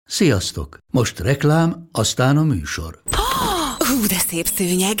Sziasztok! Most reklám, aztán a műsor. Hú, de szép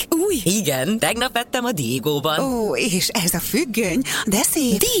szőnyeg. Új. Igen, tegnap vettem a Diegóban. Ó, és ez a függöny, de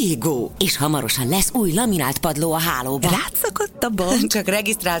szép. Diegó! És hamarosan lesz új laminált padló a hálóban. Rátszakadt a bank. Csak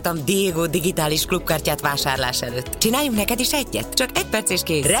regisztráltam Diegó digitális klubkártyát vásárlás előtt. Csináljunk neked is egyet? Csak 1 perc és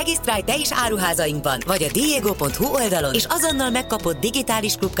kész. Regisztrálj te is áruházainkban, vagy a diego.hu oldalon, és azonnal megkapod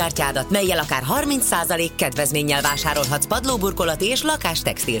digitális klubkártyádat, mellyel akár 30% kedvezménnyel vásárolhatsz padlóburkolati és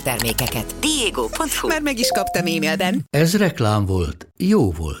lakástextil termékeket. Diego.hu. Már meg is kaptam e-mailben. Ez reklám volt,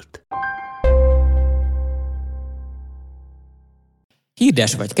 jó volt.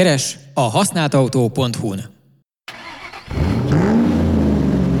 Hirdes vagy keres a használtautó.hu-n.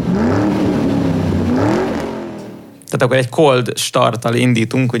 Tehát akkor egy cold starttal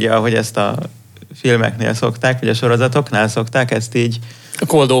indítunk, ugye, ahogy ezt a filmeknél szokták, vagy a sorozatoknál szokták, ezt így... A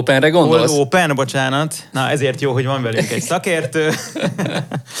cold openre gondolsz? Cold open, bocsánat. Na, ezért jó, hogy van velünk egy szakértő.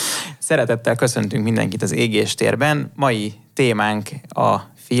 Szeretettel köszöntünk mindenkit az égéstérben. Mai témánk a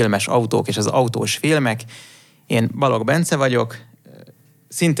filmes autók és az autós filmek. Én Balogh Bence vagyok,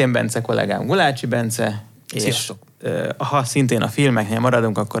 szintén Bence kollégám Gulácsi Bence, és ha szintén a filmeknél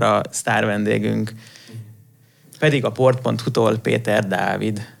maradunk, akkor a sztár vendégünk pedig a port.hu-tól Péter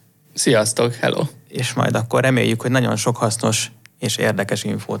Dávid. Sziasztok, hello! És majd akkor reméljük, hogy nagyon sok hasznos és érdekes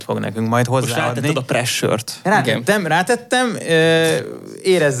infót fog nekünk majd hozzáadni. Most rátetted a pressure-t. Rátettem,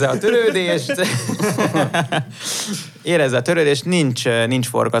 érezze a törődést. Érezze a törődést, nincs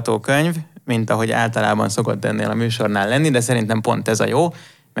forgatókönyv, mint ahogy általában szokott ennél a műsornál lenni, de szerintem pont ez a jó,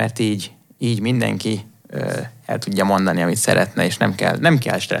 mert így mindenki el tudja mondani, amit szeretne, és nem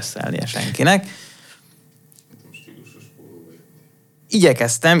kell stresszelnie senkinek.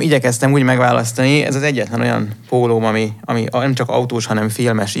 Igyekeztem úgy megválasztani, ez az egyetlen olyan pólóm, ami nem csak autós, hanem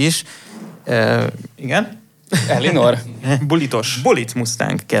filmes is. Igen? Elinor? Bulit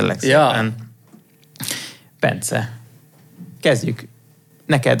Mustang, kérlek szépen. Bence, kezdjük.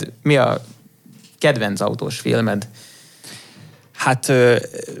 Neked mi a kedvenc autós filmed? Hát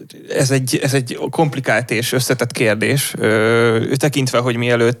ez egy komplikált és összetett kérdés. Tekintve, hogy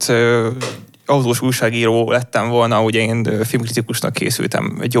mielőtt autós újságíró lettem volna, ugye én filmkritikusnak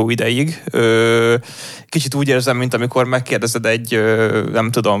készültem egy jó ideig. Kicsit úgy érzem, mint amikor megkérdezed egy,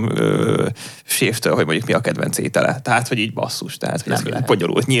 nem tudom, séftől, hogy mondjuk mi a kedvenc étele. Tehát, hogy így basszus, tehát, hogy ez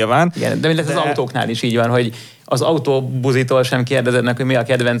bonyolult nyilván. Igen, de az autóknál is így van, hogy az autóbuzitól sem kérdezed meg, hogy mi a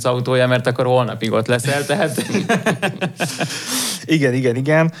kedvenc autója, mert akkor holnapig ott leszel, tehát...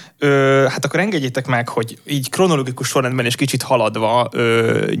 Igen. Hát akkor engedjétek meg, hogy így kronológikus sorrendben és kicsit haladva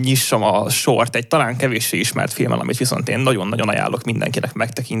nyissam a sort egy talán kevéssé ismert filmen, amit viszont én nagyon-nagyon ajánlok mindenkinek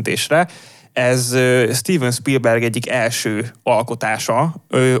megtekintésre. Ez Steven Spielberg egyik első alkotása,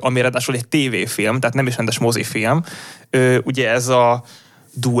 ami ráadásul egy tévéfilm, tehát nem is rendes mozifilm. Ugye ez a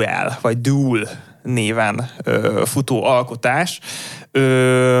Duel, vagy Duel néven futó alkotás.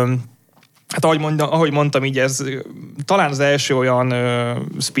 Hát ahogy mondtam, így ez talán az első olyan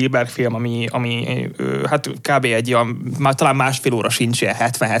Spielberg film, ami hát kb. Egy olyan, talán másfél óra sincs, ilyen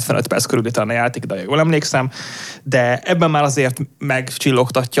 70-75 perc körül talán a játék, de jól emlékszem, de ebben már azért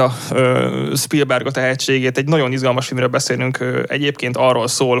megcsillogtatja Spielberg a tehetségét. Egy nagyon izgalmas filmről beszélünk, egyébként arról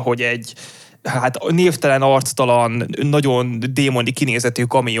szól, hogy egy névtelen, arctalan, nagyon démoni kinézetű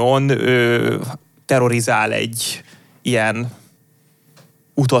kamion terrorizál egy ilyen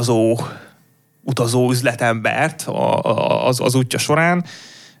utazó üzletembert az útja során.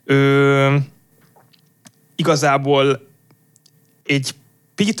 Igazából egy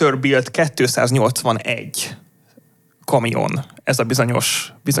Peterbilt 281 kamion, ez a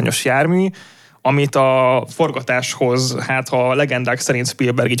bizonyos jármű, amit a forgatáshoz, hát ha a legendák szerint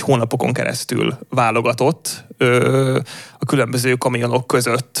Spielberg így hónapokon keresztül válogatott a különböző kamionok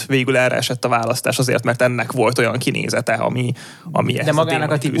között. Végül erre esett a választás azért, mert ennek volt olyan kinézete, ami de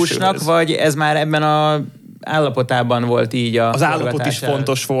magának a típusnak, vagy ez már ebben a állapotában volt így az állapot is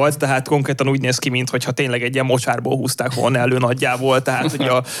fontos volt, tehát konkrétan úgy néz ki, mintha tényleg egy ilyen mocsárból húzták volna elő nagyjából, tehát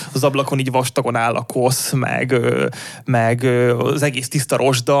hogy az ablakon így vastagon áll a kosz, meg az egész tiszta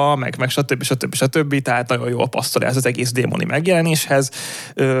rozsda, meg stb. Tehát nagyon jól passzol ez az egész démoni megjelenéshez,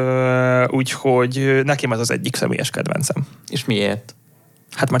 úgyhogy nekem ez az egyik személyes kedvencem. És miért?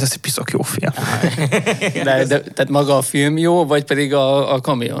 Hát mert ez egy piszok jó film. De tehát maga a film jó, vagy pedig a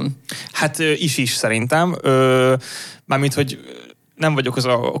kamion? Hát is szerintem. Mármint, hogy nem vagyok az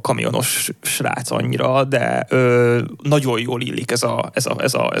a kamionos srác annyira, de nagyon jól illik ez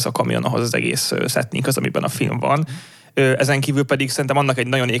a kamion ahhoz az egész setting az, amiben a film van. Ezen kívül pedig szerintem annak egy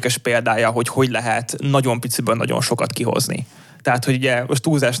nagyon ékes példája, hogy lehet nagyon piciből nagyon sokat kihozni. Tehát, hogy ugye most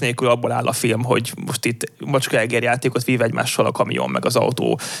túlzás nélkül abból áll a film, hogy most itt macska-egér játékot vív egymással a kamion meg az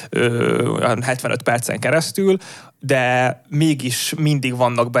autó 75 percen keresztül, de mégis mindig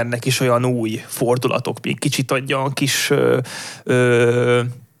vannak benne is olyan új fordulatok, még kicsit olyan kis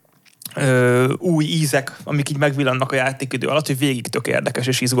új ízek, amik így megvillannak a játékidő alatt, hogy végig tök érdekes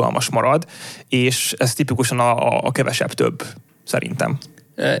és izgalmas marad, és ez tipikusan a kevesebb több, szerintem.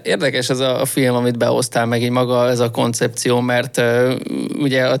 Érdekes ez a film, amit behoztál meg, így maga ez a koncepció, mert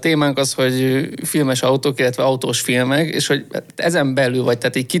ugye a témánk az, hogy filmes autók, illetve autós filmek, és hogy ezen belül vagy,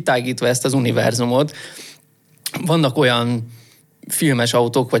 tehát így kitágítva ezt az univerzumot, vannak olyan filmes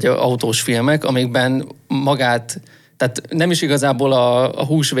autók, vagy autós filmek, amikben magát, tehát nem is igazából a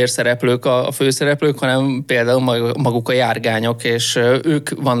húsvér szereplők a főszereplők, hanem például maguk a járgányok, és ők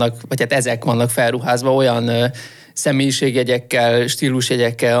vannak, vagy hát ezek vannak felruházva olyan személyiségjegyekkel,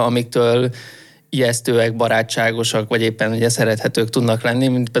 stílusjegyekkel, amiktől ijesztőek, barátságosak, vagy éppen ugye szerethetők tudnak lenni,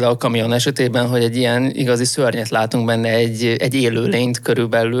 mint például a kamion esetében, hogy egy ilyen igazi szörnyet látunk benne, egy élőlényt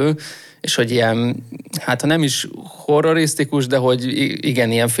körülbelül, és hogy ilyen, hát ha nem is horrorisztikus, de hogy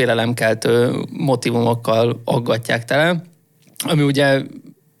igen, ilyen félelemkeltő motivumokkal aggatják tele, ami ugye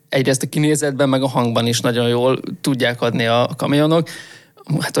egyrészt a kinézetben, meg a hangban is nagyon jól tudják adni a kamionok.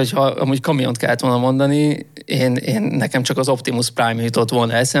 Hát, hogyha amúgy kamiont kellett volna mondani, én nekem csak az Optimus Prime jutott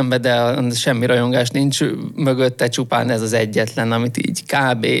volna eszembe, de semmi rajongás nincs mögötte, csupán ez az egyetlen, amit így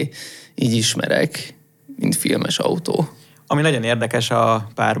kb. Így ismerek, mint filmes autó. Ami nagyon érdekes a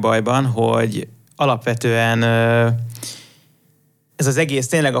Párbajban, hogy alapvetően ez az egész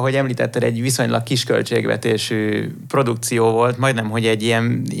tényleg, ahogy említetted, egy viszonylag kisköltségvetésű produkció volt, majdnem, hogy egy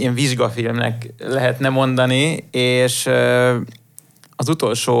ilyen vizsgafilmnek lehetne mondani, és az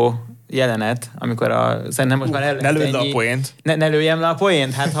utolsó jelenet, amikor szerintem most már ne lőd le a poént. Ne lőjem le a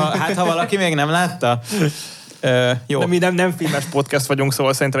poént? Hát ha valaki még nem látta. Jó. De mi nem filmes podcast vagyunk,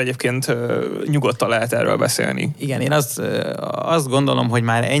 szóval szerintem egyébként nyugodtan lehet erről beszélni. Igen, én azt gondolom, hogy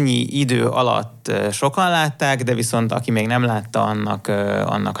már ennyi idő alatt sokan látták, de viszont aki még nem látta,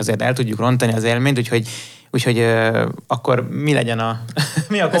 annak azért el tudjuk rontani az élményt, úgyhogy akkor mi legyen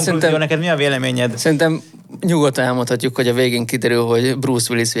mi a konklúzió, neked mi a véleményed? Szerintem nyugodtan elmondhatjuk, hogy a végén kiderül, hogy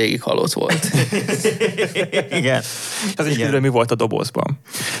Bruce Willis végig halott volt. Igen. Az is kiderül, mi volt a dobozban.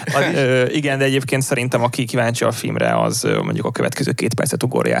 Igen, de egyébként szerintem, aki kíváncsi a filmre, az mondjuk a következő 2 percet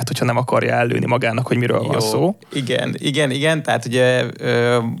ugorja át, hogyha nem akarja ellőni magának, hogy miről van szó. Igen. Tehát ugye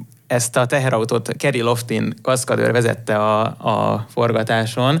ezt a teherautót Kerry Loftin kaszkadőr vezette a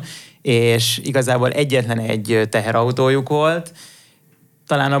forgatáson, és igazából egyetlen egy teherautójuk volt,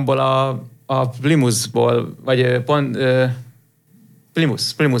 talán abból a Plymouthból, vagy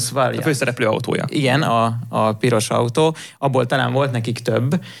Plymouth variant. A főszereplő autója. Igen, a piros autó. Abból talán volt nekik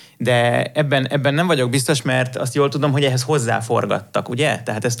több, de ebben nem vagyok biztos, mert azt jól tudom, hogy ehhez hozzáforgattak, ugye?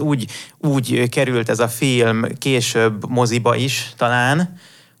 Tehát ezt úgy került ez a film később moziba is talán,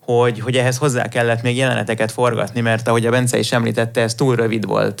 hogy ehhez hozzá kellett még jeleneteket forgatni, mert ahogy a Bence is említette, ez túl rövid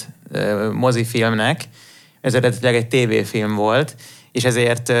volt mozifilmnek, ez eredetileg egy tévéfilm volt, és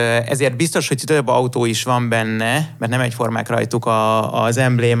ezért biztos, hogy több autó is van benne, mert nem egyformák rajtuk az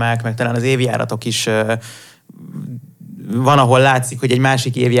emblémák, meg talán az évjáratok is van, ahol látszik, hogy egy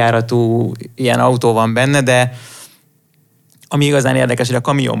másik évjáratú ilyen autó van benne, de ami igazán érdekes, hogy a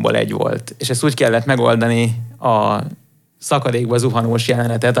kamionból egy volt, és ezt úgy kellett megoldani a szakadékba zuhanós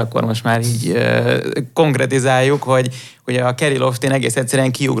jelenetet, akkor most már így konkretizáljuk, hogy a Kerry Loftin egész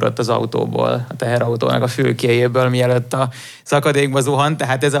egyszerűen kiugrott az autóból, a teherautónak a fülkéjéből, mielőtt a szakadékba zuhant.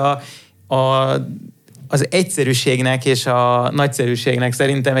 Tehát ez az egyszerűségnek és a nagyszerűségnek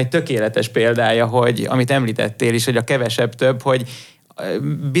szerintem egy tökéletes példája, hogy amit említettél is, hogy a kevesebb több, hogy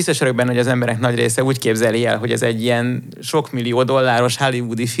biztos vagyok benne, hogy az emberek nagy része úgy képzeli el, hogy ez egy ilyen sok millió dolláros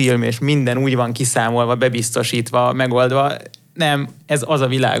hollywoodi film, és minden úgy van kiszámolva, bebiztosítva, megoldva. Nem, ez az a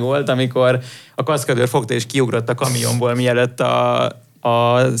világ volt, amikor a kaszkadőr fogta és kiugrott a kamionból, mielőtt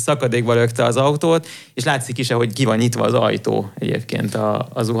a szakadékba lökte az autót, és látszik is, hogy ki van nyitva az ajtó egyébként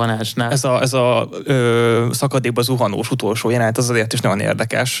a zuhanásnál. Ez a szakadékba zuhanós utolsó jelenet, az azért is nagyon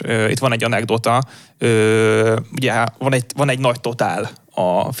érdekes. Itt van egy anekdota, ugye van egy nagy totál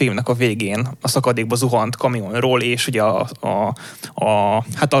a filmnek a végén, a szakadékba zuhant kamionról, és ugye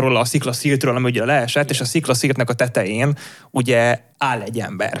hát arról a sziklaszírtről, ami ugye leesett, és a sziklaszírtnek a tetején ugye áll egy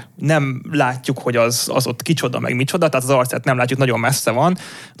ember. Nem látjuk, hogy az ott kicsoda, meg micsoda, tehát az arcát nem látjuk, nagyon messze van,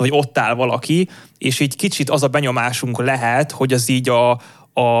 de hogy ott áll valaki, és így kicsit az a benyomásunk lehet, hogy az így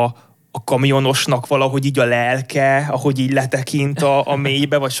a kamionosnak valahogy így a lelke, ahogy így letekint a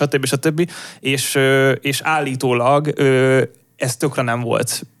mélybe, vagy stb. És állítólag ez tökre nem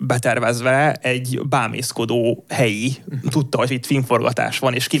volt betervezve, egy bámészkodó helyi tudta, hogy itt filmforgatás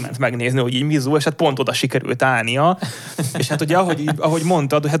van, és kiment megnézni, hogy így mizó, és hát pont oda sikerült állnia. És hát ugye, ahogy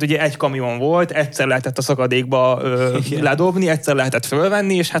mondtad, hát ugye egy kamion volt, egyszer lehetett a szakadékba ledobni, egyszer lehetett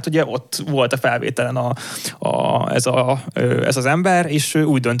fölvenni, és hát ugye ott volt a felvételen ez az ember, és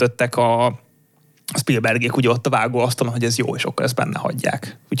úgy döntöttek a Spielbergék ugye ott a vágóasztalon, hogy ez jó, és akkor ezt benne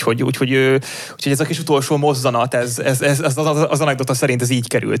hagyják. Úgyhogy ez a kis utolsó mozzanat, az anekdota szerint ez így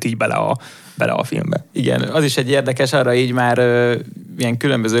került így bele a filmbe. Igen, az is egy érdekes, arra így már ilyen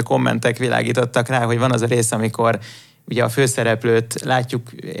különböző kommentek világítottak rá, hogy van az a rész, amikor ugye a főszereplőt látjuk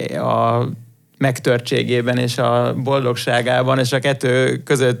a megtörtségében és a boldogságában, és a kettő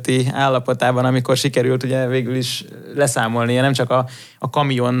közötti állapotában, amikor sikerült ugye végül is leszámolnia, nem csak a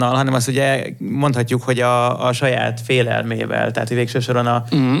kamionnal, hanem azt ugye mondhatjuk, hogy a saját félelmével, tehát végső soron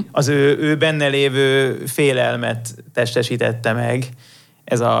az ő benne lévő félelmet testesítette meg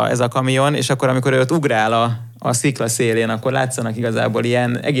ez a kamion, és akkor, amikor ő ott ugrál a szikla szélén, akkor látszanak igazából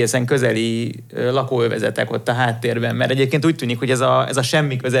ilyen egészen közeli lakóövezetek ott a háttérben, mert egyébként úgy tűnik, hogy ez a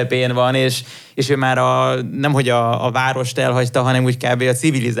semmi közepén van, és ő már nemhogy a várost elhagyta, hanem úgy kb. A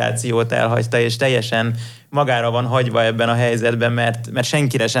civilizációt elhagyta, és teljesen magára van hagyva ebben a helyzetben, mert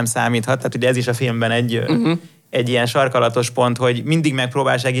senkire sem számíthat. Tehát ugye ez is a filmben egy ilyen sarkalatos pont, hogy mindig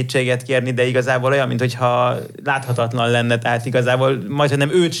megpróbál segítséget kérni, de igazából olyan, mintha láthatatlan lenne, tehát igazából majdnem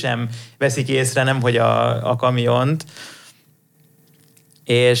nem őt sem veszik észre, nemhogy a kamiont.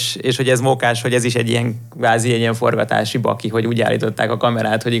 És hogy ez mókás, hogy ez is egy ilyen forgatási baki, hogy úgy állították a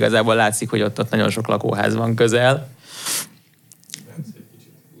kamerát, hogy igazából látszik, hogy ott nagyon sok lakóház van közel.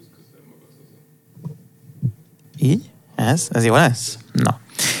 Így? Ez jó lesz? Na.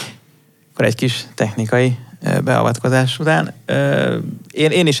 Akkor egy kis technikai beavatkozás után.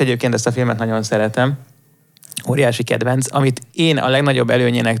 Én is egyébként ezt a filmet nagyon szeretem. Óriási kedvenc. Amit én a legnagyobb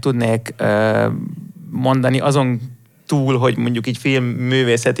előnyének tudnék mondani, azon túl, hogy mondjuk így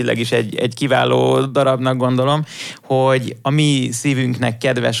filmművészetileg is egy kiváló darabnak gondolom, hogy a mi szívünknek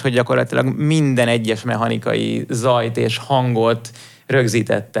kedves, hogy gyakorlatilag minden egyes mechanikai zajt és hangot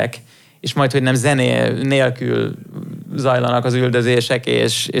rögzítettek. És majd, hogy nem zené nélkül zajlanak az üldözések,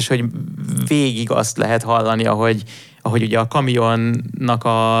 és hogy végig azt lehet hallani, ahogy ugye a kamionnak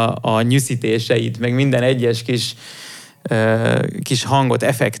a nyüszítéseit, meg minden egyes kis hangot,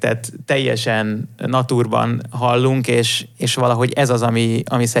 effektet teljesen naturban hallunk, és valahogy ez az,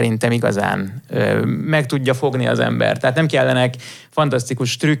 ami szerintem igazán meg tudja fogni az ember. Tehát nem kellenek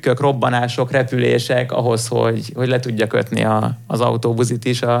fantasztikus trükkök, robbanások, repülések ahhoz, hogy le tudja kötni az autóbuzit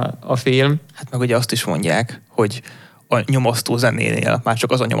is a film. Hát meg ugye azt is mondják, hogy a nyomasztó zenénél már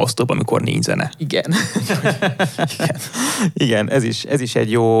csak az a nyomasztóbb, amikor nincs zene. Igen. Igen, ez is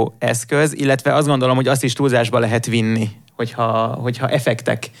egy jó eszköz, illetve azt gondolom, hogy azt is túlzásba lehet vinni, hogyha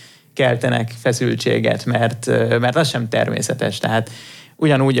effektek keltenek feszültséget, mert az sem természetes. Tehát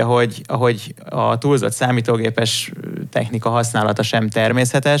ugyanúgy, ahogy a túlzott számítógépes technika használata sem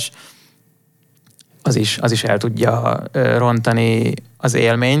természetes, az is el tudja rontani az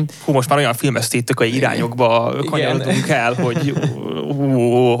élményt. Hú, most már olyan filmesztétikai irányokba kanyarodunk el, hogy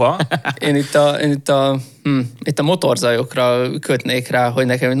Én itt a motorzajokra kötnék rá, hogy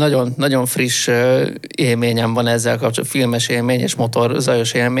nekem egy nagyon, nagyon friss élményem van ezzel kapcsolatban, filmes élmény és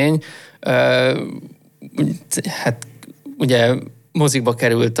motorzajos élmény. Hát ugye mozikba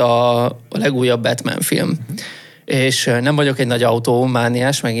került a legújabb Batman film. És nem vagyok egy nagy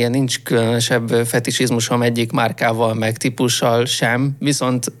autómániás, meg ilyen nincs különösebb fetisizmusom egyik márkával, meg típussal sem,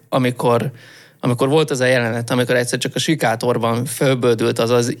 viszont amikor volt az a jelenet, amikor egyszer csak a sikátorban fölböldült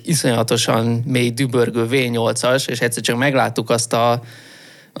az iszonyatosan mély dübörgő V8-as, és egyszer csak megláttuk azt a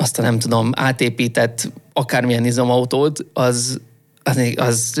nem tudom, átépített akármilyen izomautót, az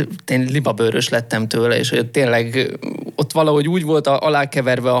tényleg libabőrös lettem tőle, és hogy tényleg ott valahogy úgy volt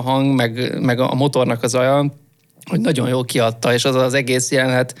alákeverve a hang, meg a motornak az aja, hogy nagyon jól kiadta, és az egész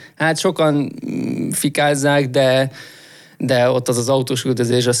jelenet, hát sokan fikázzák, de ott az autós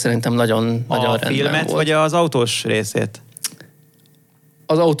üldözés, az szerintem nagyon rendben volt. A filmet, vagy az autós részét?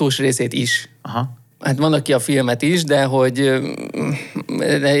 Az autós részét is. Aha. Hát van, aki a filmet is, de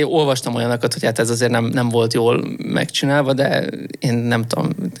olvastam olyanokat, hogy hát ez azért nem volt jól megcsinálva, de én nem tudom,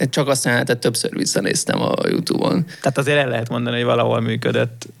 csak azt jelenetet többször visszanéztem a YouTube-on. Tehát azért el lehet mondani, hogy valahol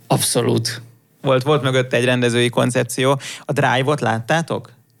működött. Abszolút. Volt mögötte egy rendezői koncepció. A Drive-ot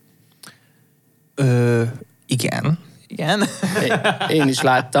láttátok? Igen. Igen. Én is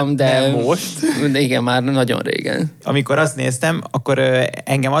láttam, de... Nem most. De igen, már nagyon régen. Amikor azt néztem, akkor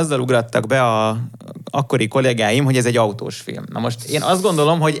engem azzal ugrattak be a akkori kollégáim, hogy ez egy autós film. Na most én azt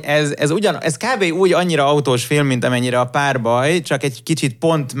gondolom, hogy ez kb. Úgy annyira autós film, mint amennyire a Párbaj, csak egy kicsit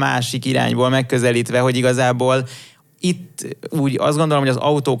pont másik irányból megközelítve, hogy igazából itt úgy azt gondolom, hogy az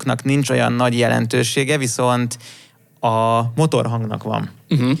autóknak nincs olyan nagy jelentősége, viszont a motorhangnak van.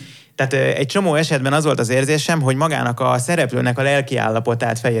 Uh-huh. Tehát egy csomó esetben az volt az érzésem, hogy magának a szereplőnek a lelki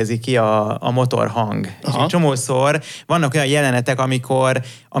állapotát fejezi ki a motorhang. Aha. És egy csomószor vannak olyan jelenetek,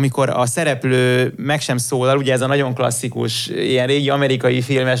 amikor a szereplő meg sem szólal, ugye ez a nagyon klasszikus, ilyen régi amerikai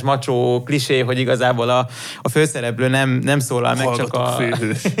filmes macsó klisé, hogy igazából a főszereplő nem szólal meg, csak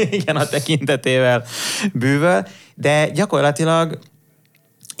igen, a tekintetével bűvöl, de gyakorlatilag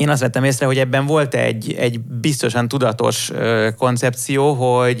én azt vettem észre, hogy ebben volt egy biztosan tudatos koncepció,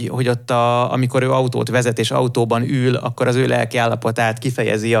 hogy ott amikor ő autót vezet és autóban ül, akkor az ő lelki állapotát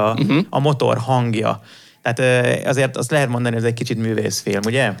kifejezi a motor hangja. Tehát azért azt lehet mondani, hogy ez egy kicsit művészfilm,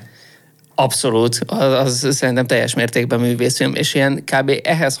 ugye? Abszolút, az szerintem teljes mértékben művészfilm, és ilyen kb.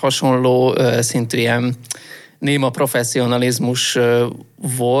 Ehhez hasonló szintű ilyen néma professzionalizmus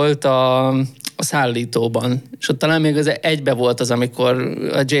volt a szállítóban. És ott talán még az egybe volt az, amikor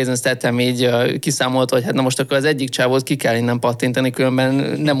a Jason Statham így kiszámolta, hogy hát na most akkor az egyik csávót ki kell innen pattintani, különben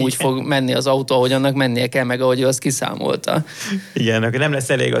nem úgy fog menni az autó, ahogy annak mennie kell, meg ahogy ő azt kiszámolta. Igen, akkor nem lesz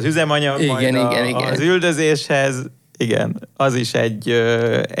elég az üzemanyag, igen. Az üldözéshez. Igen, az is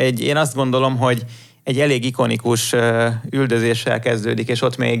én azt gondolom, hogy egy elég ikonikus üldözéssel kezdődik, és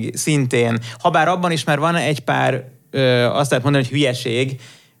ott még szintén, habár abban is már van egy pár, azt lehet mondani, hogy hülyeség,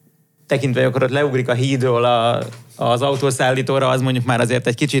 tekintve, akkor ott leugrik a hídról az autószállítóra, az mondjuk már azért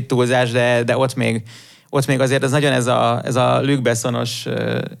egy kicsit túlzás, de ott még azért ez nagyon ez a Luc Bessonos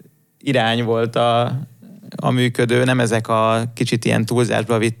irány volt a működő, nem ezek a kicsit ilyen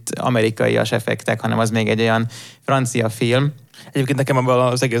túlzásba vitt amerikaias effektek, hanem az még egy olyan francia film. Egyébként nekem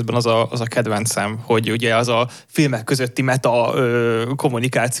az egészben az a kedvencem, hogy ugye az a filmek közötti meta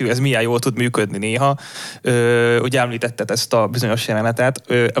kommunikáció, ez milyen jól tud működni néha. Ugye említetted ezt a bizonyos jelenetet.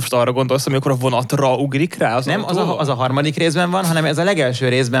 Most arra gondolsz, amikor a vonatra ugrik rá? Nem, az a harmadik részben van, hanem ez a legelső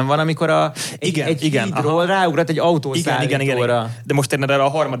részben van, amikor egy hídról ráugrat egy autószállítóra. Igen. De most én erre a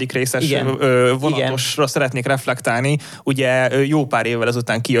harmadik részes vonatosra szeretnék reflektálni. Ugye jó pár évvel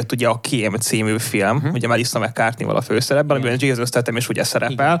ezután kijött ugye a Kém című film, ugye Melissa McCartney-val a főszerepben, amiben Jason Statham is ugye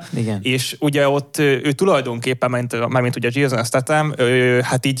szerepel, igen. És ugye ott ő tulajdonképpen, mármint ugye Jason Statham,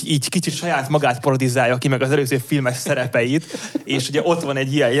 hát így kicsit saját magát parodizálja ki, meg az előző filmes szerepeit, és ugye ott van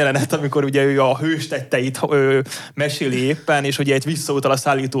egy ilyen jelenet, amikor ugye ő a hős tetteit meséli éppen, és ugye egy visszautal a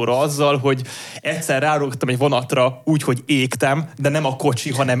szállítóra azzal, hogy egyszer rárugtam egy vonatra úgy, hogy égtem, de nem a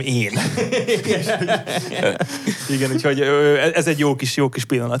kocsi, hanem én. Igen, úgyhogy ez egy jó kis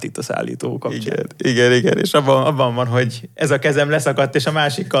pillanat itt a szállító kapcsán. Igen, és abban van, hogy ez a kezem leszakadt, és a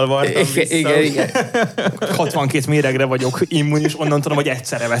másikkal vartam vissza. Igen. 62 méregre vagyok immunis, onnan tudom, hogy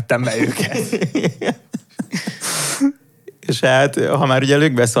egyszerre vettem be őket. És hát, ha már ugye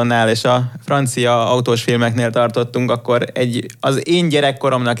Luc Bessonnál és a francia autós filmeknél tartottunk, akkor az én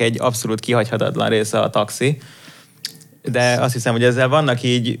gyerekkoromnak egy abszolút kihagyhatatlan része a Taxi. De azt hiszem, hogy ezzel vannak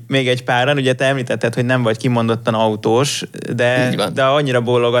így még egy páran, ugye te említetted, hogy nem vagy kimondottan autós, de annyira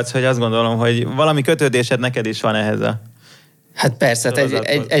bólogatsz, hogy azt gondolom, hogy valami kötődésed neked is van ehhez a... Hát persze,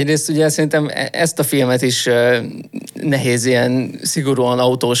 egyrészt ugye szerintem ezt a filmet is nehéz ilyen szigorúan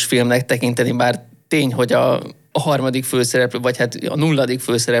autós filmnek tekinteni, bár tény, hogy a harmadik főszereplő, vagy hát a nulladik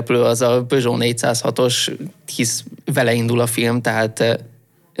főszereplő az a Peugeot 406-os, hisz vele indul a film, tehát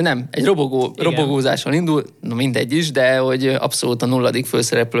nem, egy robogózással indul, no mindegy is, de hogy abszolút a nulladik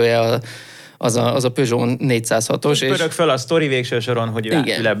főszereplője az a Peugeot 406-os. Pörög föl a sztori végső soron, hogy ő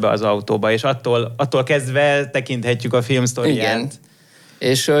átül ebbe az autóba, és attól kezdve tekinthetjük a film sztoriát. Igen.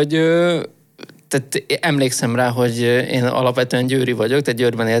 És hogy tehát emlékszem rá, hogy én alapvetően győri vagyok, tehát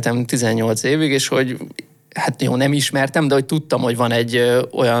Győrben éltem 18 évig, és hogy hát jó, nem ismertem, de hogy tudtam, hogy van egy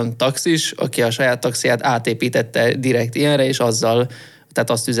olyan taxis, aki a saját taxiját átépítette direkt ilyenre, és azzal, tehát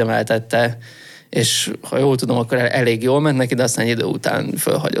azt üzemeltette, és ha jól tudom, akkor elég jól ment neki, de aztán idő után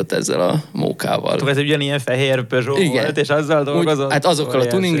fölhagyott ezzel a mókával. Ez ugyanilyen fehér Peugeot volt, és azzal dolgozott? Hát azokkal a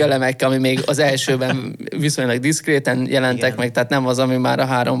tuning elemekkel, ami még az elsőben viszonylag diszkréten jelentek meg, tehát nem az, ami már a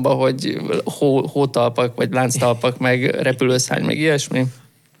 3-ban, hogy hótalpak, vagy lánctalpak, meg repülőszárny, meg ilyesmi.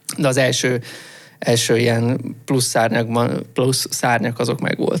 De az első ilyen plusz szárnyak azok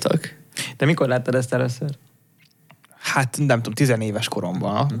megvoltak. Te mikor láttad ezt először? Hát nem tudom, 10 éves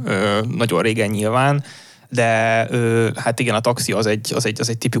koromban, nagyon régen nyilván, de hát igen, a Taxi az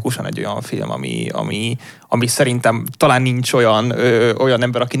egy tipikusan egy olyan film, ami szerintem talán nincs olyan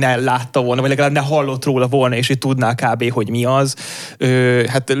ember, aki ne látta volna, vagy legalább ne hallott róla volna, és így tudná kb. Hogy mi az.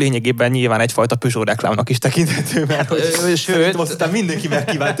 Hát lényegében nyilván egyfajta Peugeot reklámnak is tekinthető, mert sőt, aztán mindenki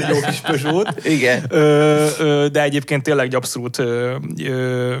megkívánt egy jó kis Peugeot. Igen. De egyébként tényleg egy abszolút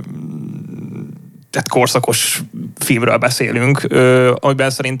tehát korszakos filmről beszélünk, amiben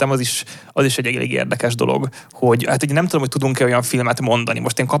szerintem az is egy elég érdekes dolog, hogy hát ugye nem tudom, hogy tudunk-e olyan filmet mondani.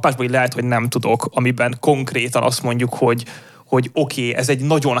 Most én kapásból lehet, hogy nem tudok, amiben konkrétan azt mondjuk, hogy oké, ez egy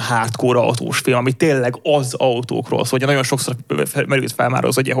nagyon hardcore autós film, ami tényleg az autókról szól. Ugye nagyon sokszor merült fel már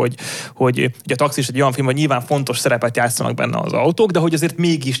az, ugye, hogy a Taxi is egy olyan film, hogy nyilván fontos szerepet játszanak benne az autók, de hogy azért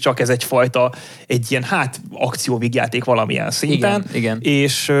mégiscsak ez egyfajta, egy ilyen akcióvígjáték valamilyen szinten. Igen.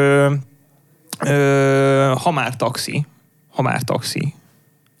 És ha már taxi,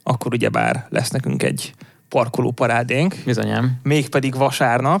 akkor ugyebár lesz nekünk egy parkolóparádénk. Bizonyám. Mégpedig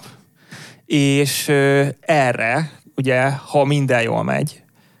vasárnap, és erre, ugye, ha minden jól megy,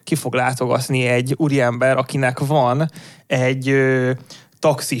 ki fog látogatni egy úriember, akinek van egy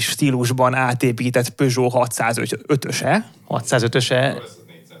taxis stílusban átépített Peugeot 605-öse. 605-öse?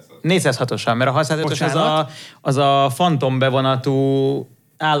 406-osa, mert a 605-ös az a fantom bevonatú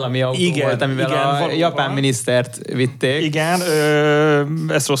állami autó volt, amivel a valóban japán minisztert vitték. Igen,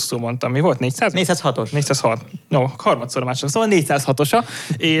 ezt rosszul mondtam. Mi volt? 400? 406-os. 406. No, harmadszor mások. Szóval 406-osa,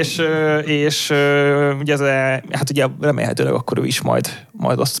 és ugye hát ugye remélhetőleg akkor ő is majd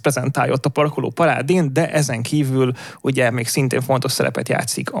azt prezentálja ott a parkoló parádén, de ezen kívül ugye még szintén fontos szerepet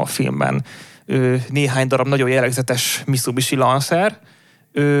játszik a filmben néhány darab nagyon jellegzetes Mitsubishi Lancer,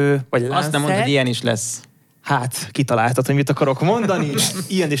 vagy Lancer. Azt nem mondta, hogy ilyen is lesz. Hát, kitaláltad, hogy mit akarok mondani.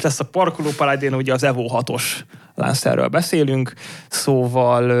 Ilyen is lesz a parkolóparádén, ugye az Evo 6-os Lancerről beszélünk,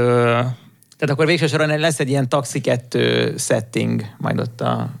 szóval... Tehát akkor végső soron lesz egy ilyen Taxi 2 setting majd ott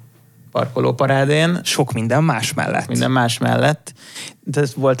a parkolóparádén. Sok minden más mellett. De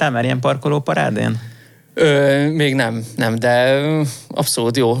voltál már ilyen parkolóparádén? Még nem, de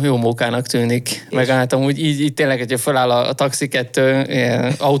abszolút jó mókának tűnik. Meg hát amúgy így tényleg, hogyha feláll a Taxi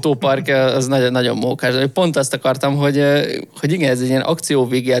 2 autópark, az nagyon, nagyon mókás. Pont azt akartam, hogy igen, ez egy ilyen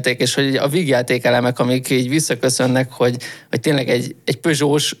akcióvígjáték, és hogy a vígjáték elemek, amik így visszaköszönnek, hogy tényleg egy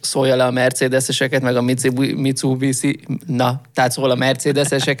Peugeot-s szólja le a Mercedes-eseket, meg a Mitsubishi, tehát szól a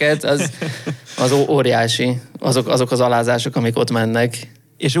Mercedes-eseket, az óriási, azok az alázások, amik ott mennek.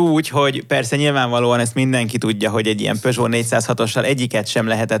 És úgy, hogy persze nyilvánvalóan ezt mindenki tudja, hogy egy ilyen Peugeot 406-ossal egyiket sem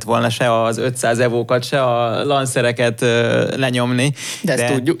lehetett volna, se az 500 Evókat, se a Lancereket lenyomni. De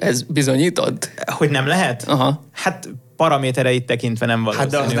ezt tudjuk, ez bizonyítod? Hogy nem lehet? Aha. Hát paramétereit tekintve nem valószínű.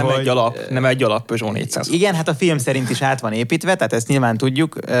 Hát de az nem egy alap Peugeot 400. Igen, hát a film szerint is át van építve, tehát ezt nyilván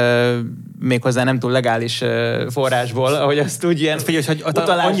tudjuk, méghozzá nem túl legális forrásból, ahogy azt úgy ilyen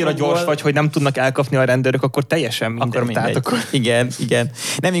annyira gyors vagy, hogy nem tudnak elkapni a rendőrök, akkor teljesen mindegy. Akkor... Igen.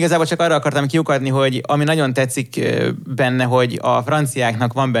 Nem, igazából csak arra akartam kiukadni, hogy ami nagyon tetszik benne, hogy a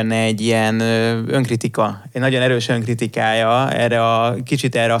franciáknak van benne egy ilyen önkritika, egy nagyon erős önkritikája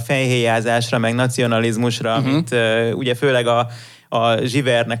kicsit erre a fejhéjázásra, meg nacionalizmusra, amit ugye főleg a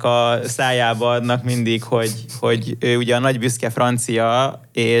Zsivernek a szájába adnak mindig, hogy ő ugye a nagy büszke francia,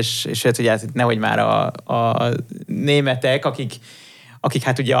 és ugye nehogy már a németek, akik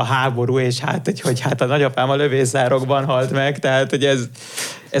hát ugye a háború, és hát a nagyapám a lövészárokban halt meg, tehát hogy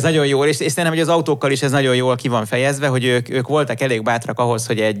ez nagyon jó, és szerintem, hogy az autókkal is ez nagyon jól ki van fejezve, hogy ők voltak elég bátrak ahhoz,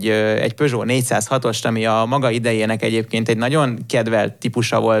 hogy egy Peugeot 406-ost, ami a maga idejének egyébként egy nagyon kedvelt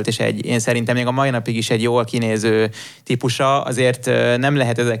típusa volt, és én szerintem még a mai napig is egy jól kinéző típusa, azért nem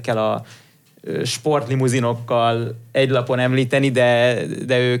lehet ezekkel a sportlimuzinokkal egy lapon említeni,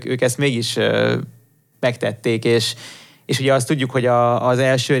 de ők ezt mégis megtették, és ugye azt tudjuk, hogy az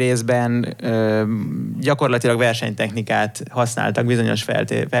első részben gyakorlatilag versenytechnikát használtak bizonyos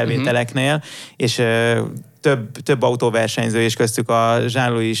felvételeknél, és több autóversenyző is, köztük a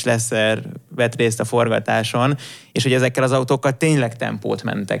Jean-Louis Lesser vett részt a forgatáson, és hogy ezekkel az autókkal tényleg tempót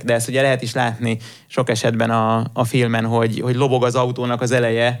mentek. De ezt ugye lehet is látni sok esetben a filmen, hogy lobog az autónak az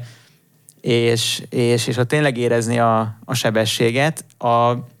eleje, és ott tényleg érezni a sebességet.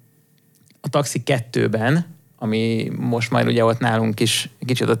 A Taxi 2-ben, ami most majd ugye ott nálunk is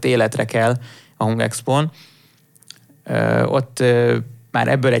kicsit ott életre kell a Hung Expon. Ott már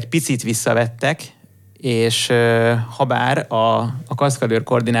ebből egy picit visszavettek, és habár a kaszkadőr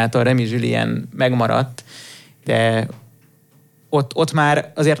koordinátor Remy Julien megmaradt, de ott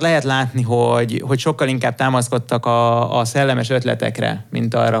már azért lehet látni, hogy sokkal inkább támaszkodtak a szellemes ötletekre,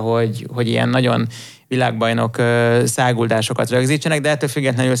 mint arra, hogy ilyen nagyon világbajnok száguldásokat rögzítsenek, de ettől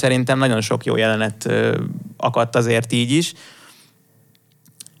függetlenül szerintem nagyon sok jó jelenet akadt azért így is.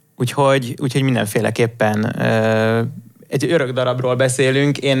 Úgyhogy mindenféleképpen egy örök darabról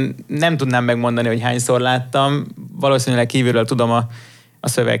beszélünk. Én nem tudnám megmondani, hogy hányszor láttam. Valószínűleg kívülről tudom a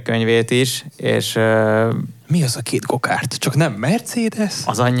szövegkönyvét is, és... Mi az a két gokárt? Csak nem Mercedes?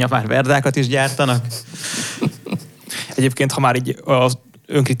 Az anyja már verdákat is gyártanak. Egyébként, ha már így az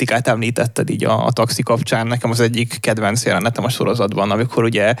önkritikát említetted így a taxi kapcsán, nekem az egyik kedvenc jelenetem a sorozatban, amikor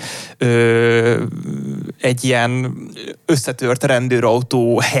ugye egy ilyen összetört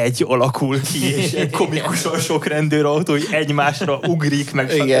rendőrautó hegy alakul ki, és komikusan sok rendőrautó egymásra ugrik, meg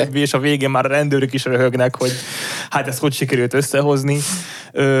stb. És a végén már a rendőrök is röhögnek, hogy hát ezt hogy sikerült összehozni.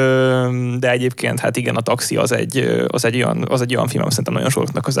 De egyébként hát igen, a taxi az egy olyan film, ami szerintem nagyon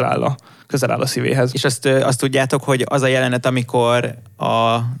sokaknak közel áll a szívéhez. És azt tudjátok, hogy az a jelenet, amikor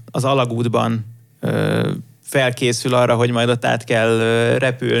az alagútban felkészül arra, hogy majd ott át kell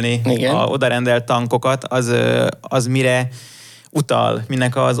repülni a odarendelt tankokat, az mire utal?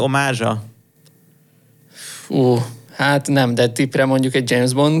 Minek az omázsa? Hát nem, de tippre mondjuk egy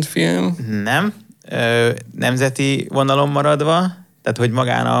James Bond film? Nem. Nemzeti vonalon maradva, tehát hogy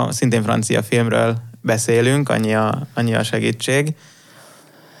magán a szintén francia filmről beszélünk, annyi a segítség.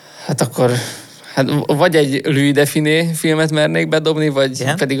 Hát akkor... vagy egy Louis Define filmet mernék bedobni,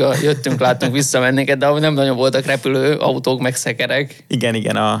 vagy pedig a Jöttünk, láttunk, visszamennénk, de nem nagyon voltak repülő autók, meg szekerek.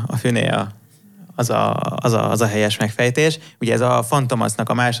 Igen, a Funé az a helyes megfejtés. Ugye ez a Fantomasznak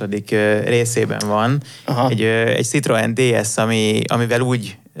a második részében van. Egy Citroën DS, amivel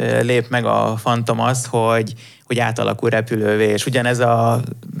úgy lép meg a Fantomasz, hogy átalakul repülővé, és ugyanez a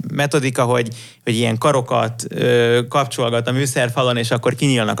metodika, hogy ilyen karokat kapcsolgat a műszerfalon, és akkor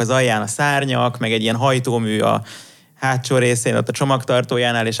kinyílnak az alján a szárnyak, meg egy ilyen hajtómű a hátsó részén, ott a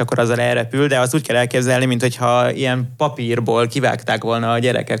csomagtartójánál, és akkor azzal elrepül, de azt úgy kell elképzelni, mintha ilyen papírból kivágták volna a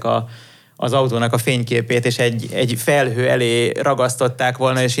gyerekek az autónak a fényképét, és egy felhő elé ragasztották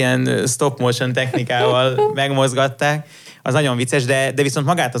volna, és ilyen stop motion technikával megmozgatták. Az nagyon vicces, de viszont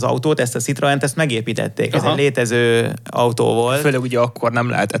magát az autót, ezt a Citroënt, ezt megépítették. Ez egy létező autó volt. Főleg ugye akkor nem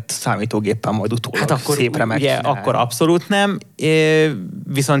lehetett számítógéppen majd utólag hát akkor, szépre megcsinálni. Ugye, akkor abszolút nem,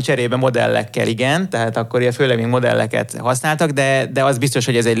 viszont cserébe modellekkel igen, tehát akkor főleg még modelleket használtak, de az biztos,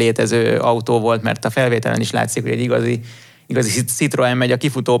 hogy ez egy létező autó volt, mert a felvételen is látszik, hogy egy igazi Citroën megy a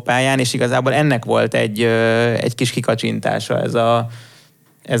kifutópályán, és igazából ennek volt egy kis kikacsintása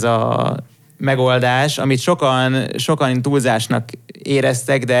ez a megoldás, amit sokan túlzásnak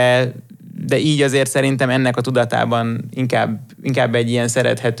éreztek, de így azért szerintem ennek a tudatában inkább egy ilyen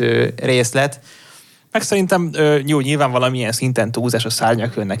szerethető részlet. Meg szerintem jó, nyilván valamilyen szinten túlzás, a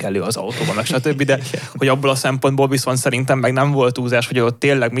szárnyak jönnek elő az autóban, meg stb., de hogy abból a szempontból viszont szerintem meg nem volt túlzás, hogy ott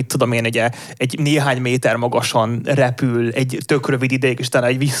tényleg, mit tudom én, egy néhány méter magasan repül, egy tök rövid ideig, és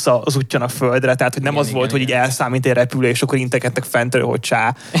talán vissza az útjan a földre, tehát hogy nem az volt, hogy így elszámít egy repülés, és akkor integettek fentről, hogy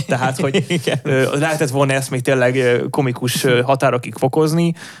csá. Tehát, hogy lehetett volna ezt még tényleg komikus határokig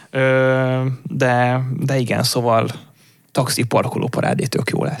fokozni, de igen, szóval taxi parkoló parádé tök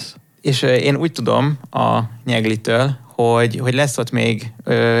jó lesz. És én úgy tudom a Nyeglitől, hogy lesz ott még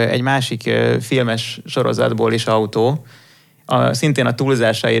egy másik filmes sorozatból is autó. Szintén a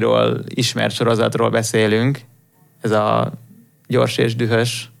túlzásairól ismert sorozatról beszélünk. Ez a Gyors és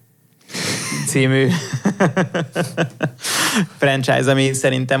Dühös című franchise, ami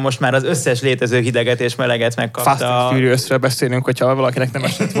szerintem most már az összes létező hideget és meleget megkapta. Fast and Furious-ről beszélünk, hogyha valakinek nem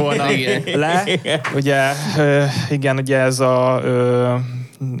esett volna le. Ugye, igen, ugye ez a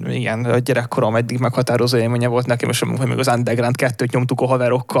gyerekkorom eddig meghatározó élménye volt nekem, és amikor még az Underground 2-t nyomtuk a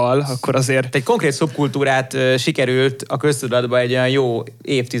haverokkal, akkor azért... Egy konkrét szubkultúrát sikerült a köztudatba egy olyan jó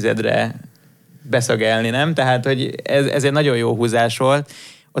évtizedre beszögelni, nem? Tehát, hogy ez egy nagyon jó húzás volt.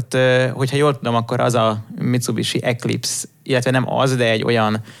 Ott, hogyha jól tudom, akkor az a Mitsubishi Eclipse, illetve nem az, de egy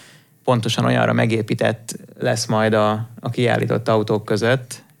olyan, pontosan olyanra megépített lesz majd a kiállított autók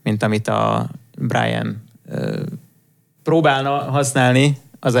között, mint amit a Brian próbálna használni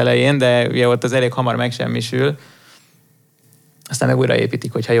az elején, de ugye ott az elég hamar megsemmisül. Aztán meg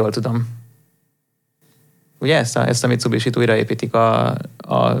újraépítik, hogyha jól tudom. Ugye ezt a Mitsubishi-t újraépítik a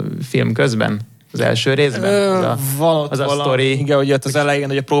film közben? Az első részben? Az a sztori. Igen, ugye ott az elején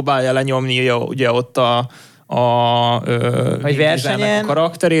ugye próbálja lenyomni ugye ott a versenyen, a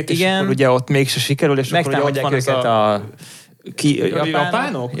karakterét, igen. És akkor ugye ott mégse sikerül, és akkor ugye ott van őket a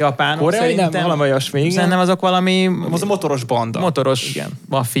Japánok? Koreai, nem, valami olyasmi, igen. Szerintem azok valami... Az a motoros banda. Motoros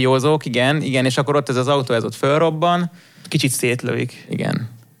mafiózók, igen, és akkor ott ez az autó, ez ott fölrobban, Kicsit szétlövik. Igen.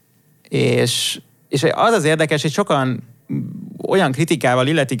 És az az érdekes, hogy sokan olyan kritikával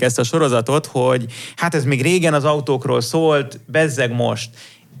illetik ezt a sorozatot, hogy hát ez még régen az autókról szólt, bezzeg most.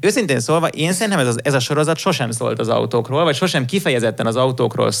 Őszintén szólva, én szerintem ez a sorozat sosem szólt az autókról, vagy sosem kifejezetten az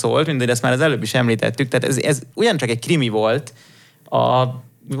autókról szólt, mint ezt már az előbb is említettük, tehát ez ugyancsak egy krimi volt.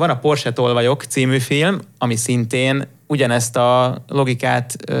 Van a Porsche Tolvajok című film, ami szintén ugyanezt a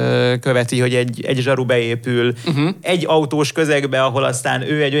logikát követi, hogy egy zsaru beépül egy autós közegbe, ahol aztán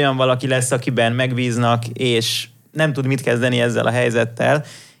ő egy olyan valaki lesz, akiben megbíznak, és nem tud mit kezdeni ezzel a helyzettel,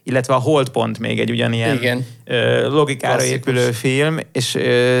 illetve a Holdpont még egy ugyanilyen logikára klasszikus épülő film, és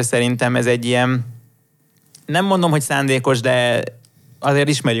szerintem ez egy ilyen, nem mondom, hogy szándékos, de azért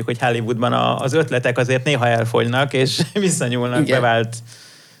ismerjük, hogy Hollywoodban az ötletek azért néha elfogynak, és visszanyúlnak bevált.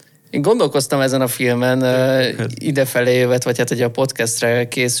 Én gondolkoztam ezen a filmen idefelé jövet, vagy hát hogy a podcastre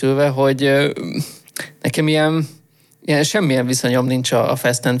készülve, hogy nekem ilyen semmilyen viszonyom nincs a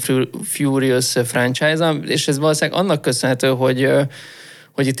Fast and Furious franchise-a, és ez valószínűleg annak köszönhető,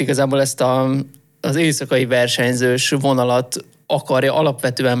 hogy itt igazából ezt az éjszakai versenyzős vonalat akarja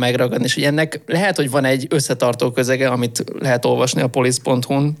alapvetően megragadni, és hogy ennek lehet, hogy van egy összetartó közege, amit lehet olvasni a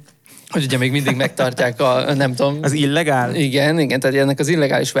police.hu-n, hogy ugye még mindig megtartják nem tudom. Az illegál? Igen, tehát ennek az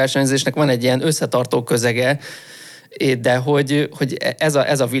illegális versenyzésnek van egy ilyen összetartó közege, de hogy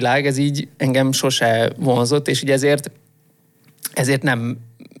ez a világ, ez így engem sose vonzott, és így ezért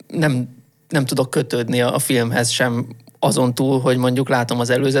nem tudok kötődni a filmhez sem azon túl, hogy mondjuk látom az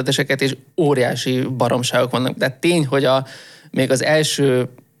előzeteseket, és óriási baromságok vannak. De tény, hogy még az első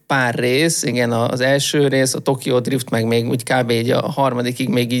pár rész, igen, az első rész, a Tokyo Drift, meg még úgy kb. Így a harmadikig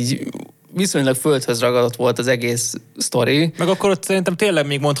még így viszonylag földhöz ragadott volt az egész sztori. Meg akkor ott szerintem tényleg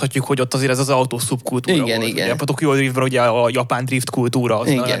még mondhatjuk, hogy ott azért ez az autó szubkultúra volt. Igen. Ugye, a Tokyo Driftben ugye a japán drift kultúra az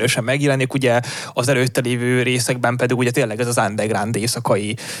nagyon erősen megjelenik, ugye az előtte lévő részekben pedig ugye tényleg ez az underground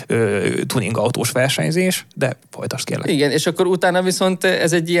éjszakai tuning autós versenyzés, de folytasd kérlek. Igen, és akkor utána viszont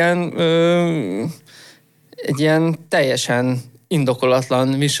ez egy ilyen teljesen indokolatlan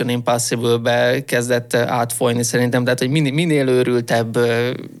Mission Impossible-be kezdett átfolyni szerintem, tehát hogy minél őrültebb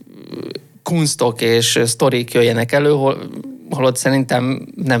kunstok és sztorik jöjjenek elő, holott szerintem,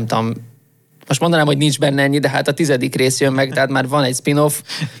 nem tudom, most mondanám, hogy nincs benne ennyi, de hát a 10. rész jön meg, tehát már van egy spin-off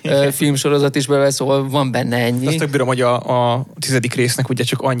filmsorozat is belőle, szóval van benne ennyi. Azt bírom, hogy a 10. résznek ugye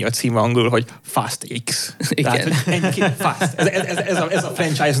csak annyi a címe angolul, hogy Fast X. Igen. Tehát, fast. Ez a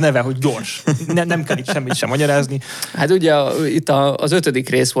franchise neve, hogy gyors. Nem kell itt semmit sem magyarázni. Hát ugye itt az 5.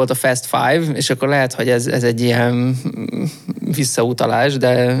 rész volt a Fast Five, és akkor lehet, hogy ez egy ilyen visszautalás,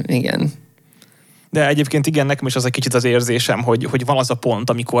 de igen. De egyébként igen, nekem is az egy kicsit az érzésem, hogy van az a pont,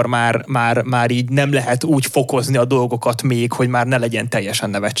 amikor már így nem lehet úgy fokozni a dolgokat még, hogy már ne legyen teljesen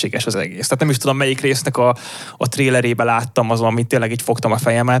nevetséges az egész. Tehát nem is tudom, melyik résznek a trailerébe láttam azon, amit tényleg így fogtam a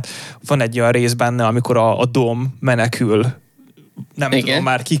fejemet. Van egy olyan rész benne, amikor a Dom menekül, nem tudom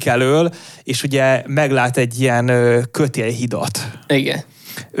már kik elől, és ugye meglát egy ilyen kötélhidat. Igen.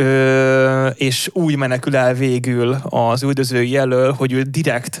 És úgy menekül el végül az üldözői elől, hogy ő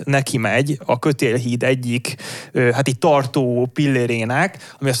direkt neki megy a kötélhíd egyik hát így tartó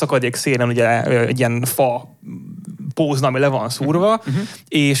pillérének, ami a szakadék szélén ugye egy ilyen fa pózna, ami le van szúrva,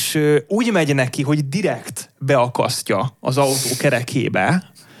 és úgy megy neki, hogy direkt beakasztja az autó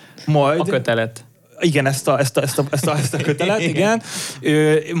kerekébe, majd... A kötelet. Igen, ezt a kötelet, igen.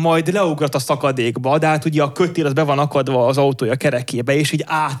 Majd leugrat a szakadékba, de hát ugye a kötél az be van akadva az autója kerekébe, és így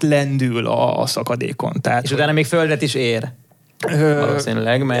átlendül a szakadékon. Tehát, és utána még földet is ér.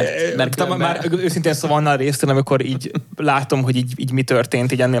 Valószínűleg, mert már őszintén szóval annál résztől, amikor így látom, hogy így mi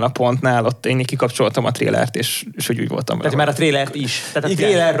történt így ennél a pontnál, ott én kikapcsoltam a trélert, és úgy voltam. Tehát már a trélert is. Tehát a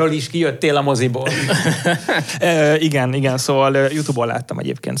trélerről is kijöttél a moziból. Igen, szóval YouTube-on láttam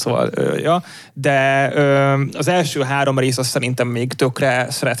egyébként, szóval, ja. De az első 3 rész az szerintem még tökre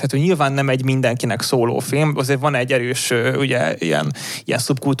szerethető. Nyilván nem egy mindenkinek szóló film, azért van egy erős ugye, ilyen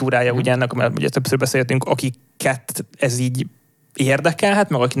szubkultúrája ugye ennek, mert ugye többször beszéltünk, akiket ez így érdekelhet,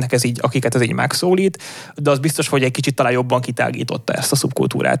 meg akiket ez így megszólít, de az biztos, hogy egy kicsit talán jobban kitágította ezt a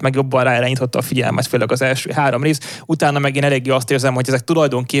szubkultúrát, meg jobban ráirányította a figyelmet, főleg az első 3 rész. Utána meg én eléggé azt érzem, hogy ezek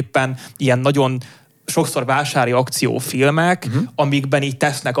tulajdonképpen ilyen nagyon sokszor vásári akciófilmek, amikben így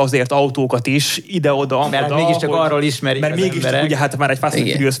tesznek azért autókat is ide-oda, mert mégiscsak arról ismerik mert az mégiscsak emberek. ugye hát már egy Fast and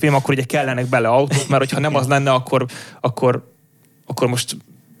Furious film, akkor ugye kellenek bele autók, mert hogyha nem az lenne, akkor most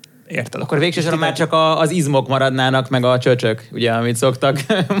Érted? Akkor végsősorban már csak az izmok maradnának, meg a csöcsök, ugye, amit szoktak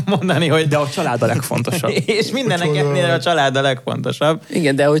mondani, hogy... De a család a legfontosabb. És mindeneknél a család a legfontosabb.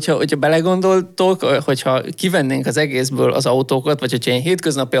 Igen, de hogyha belegondoltok, hogyha kivennénk az egészből az autókat, vagy hogyha ilyen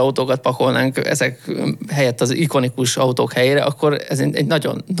hétköznapi autókat pakolnánk ezek helyett az ikonikus autók helyére, akkor ez egy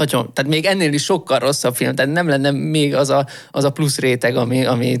nagyon, tehát még ennél is sokkal rosszabb film, tehát nem lenne még az a plusz réteg,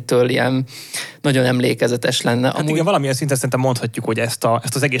 amitől ilyen nagyon emlékezetes lenne. Hát igen, valamilyen szinten szerintem mondhatjuk, hogy ezt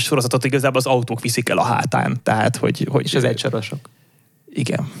az egész sorozatot igazából az autók viszik el a hátán. Tehát, hogy és az egysorosok.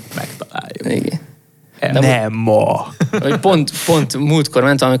 Igen. Megtaláljuk. Igen. Nem ma. Hogy pont múltkor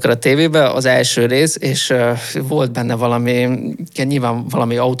mentem, amikor a tévébe az első rész, és volt benne nyilván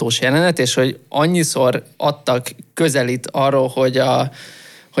valami autós jelenet, és hogy annyiszor adtak közelít arról,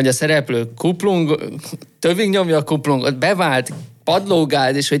 hogy a szereplő tövig nyomja a kuplungot, bevált,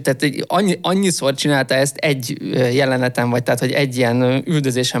 padlógáz, és hogy tehát annyiszor csinálta ezt egy jeleneten, vagy tehát, hogy egy ilyen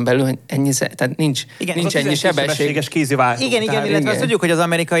üldözésen belül, hogy tehát nincs ennyi sebesség. Kéziváltó. Igen, illetve azt tudjuk, hogy az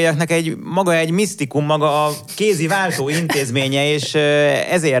amerikaiaknak maga egy misztikum, maga a kéziváltó intézménye, és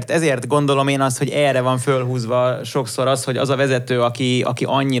ezért gondolom én azt, hogy erre van fölhúzva sokszor az, hogy az a vezető, aki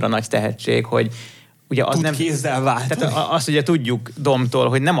annyira nagy tehetség, hogy ugye az nem kézzel váltani. Tehát azt ugye tudjuk Domtól,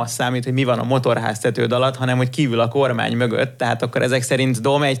 hogy nem az számít, hogy mi van a motorháztetőd alatt, hanem hogy kívül a kormány mögött. Tehát akkor ezek szerint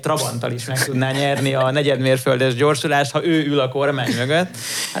Dom egy Trabanttal is meg tudná nyerni a negyedmérföldes gyorsulást, ha ő ül a kormány mögött.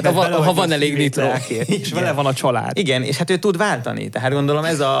 Hát ha van elég nitró. És vele van a család. Igen, és hát ő tud váltani. Tehát gondolom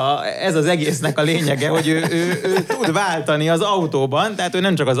ez az egésznek a lényege, hogy ő tud váltani az autóban, tehát ő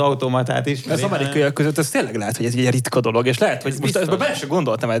nem csak az automatát ismeri. Az amerikaiak között ez tényleg lehet, hogy ez egy ritka dolog, és lehet, hogy most ezt bele sem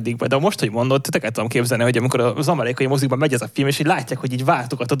gondoltam eddig, de most, hogy mondod, tényleg tudom képzelni, hogy amikor az amerikai mozikban megy ez a film, és így látják, hogy így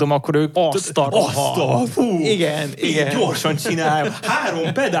váltokat adom, akkor ők fú, igen. Gyorsan csinálja.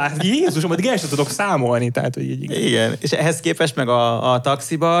 3 pedál, Jézus, amit el sem tudok számolni. Tehát, hogy így. Igen, és ehhez képest meg a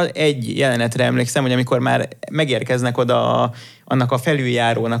taxiba egy jelenetre emlékszem, hogy amikor már megérkeznek oda annak a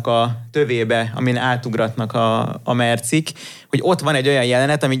felüljárónak a tövébe, amin átugratnak a mercik, hogy ott van egy olyan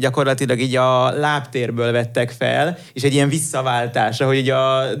jelenet, amit gyakorlatilag így a lábtérből vettek fel, és egy ilyen visszaváltás, hogy így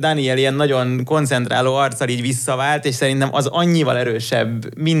a Daniel ilyen nagyon koncentráló arccal így visszavált, és szerintem az annyival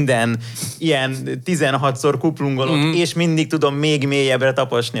erősebb minden ilyen 16-szor kuplungolok, és mindig tudom még mélyebbre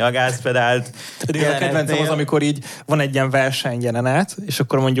taposni a gázpedált. A kedvencem az, amikor így van egy ilyen versenyjelenet, és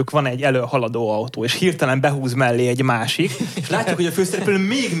akkor mondjuk van egy előhaladó autó, és hirtelen behúz mellé egy másik, és látjuk, hogy a főszereplő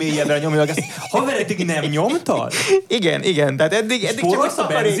még mélyebbre nyomja a gázt. Haveretig nem nyomtad? Igen. Tehát eddig csak a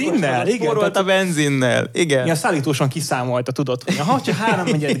benzinnel? Spórolt a benzinnel. Igen. Ilyen szállítósan kiszámolta, tudod, hogy ha 3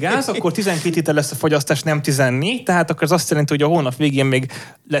 negyed gáz, akkor 12 liter lesz a fogyasztás, nem 14, tehát akkor az azt jelenti, hogy a hónap végén még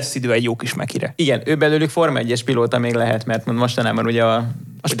lesz idő egy jó kis mekire. Igen, ő belőlük Forma 1-es pilóta még lehet, mert mostanában ugye a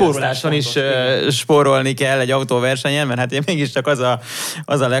spóroláson is spórolni kell egy autóversenyen, mert hát mégiscsak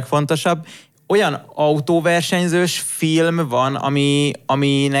az a legfontosabb. Olyan autóversenyzős film van,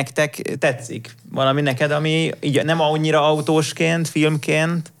 ami nektek tetszik? Valami neked, ami így nem annyira autósként,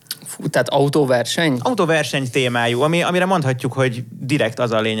 filmként? Tehát autóverseny? Autóverseny témájú, amire mondhatjuk, hogy direkt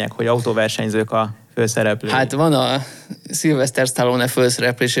az a lényeg, hogy autóversenyzők a főszereplők. Hát van a Sylvester Stallone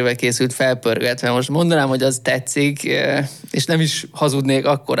főszereplésével készült Felpörgetve. Most mondanám, hogy az tetszik, és nem is hazudnék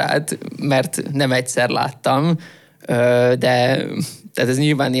akkorát, mert nem egyszer láttam, de tehát ez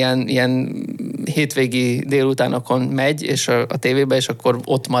nyilván ilyen hétvégi délutánokon megy, és a tévében, és akkor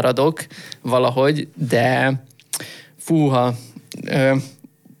ott maradok valahogy, de fúha,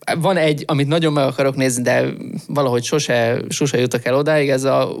 van egy, amit nagyon meg akarok nézni, de valahogy sose jutok el odáig, ez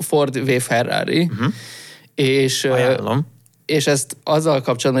a Ford v Ferrari. És ezt azzal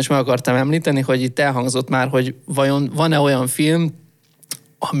kapcsolatban is meg akartam említeni, hogy itt elhangzott már, hogy vajon van-e olyan film,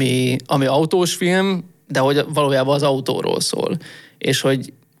 ami autós film, de hogy valójában az autóról szól. És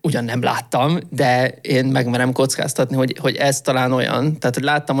hogy ugyan nem láttam, de én megmerem kockáztatni, hogy ez talán olyan. Tehát, hogy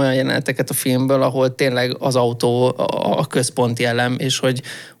láttam olyan jeleneteket a filmből, ahol tényleg az autó a központi elem, és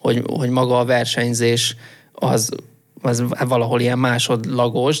hogy maga a versenyzés az valahol ilyen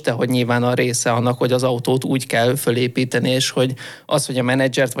másodlagos, de hogy nyilván a része annak, hogy az autót úgy kell fölépíteni, és hogy az, hogy a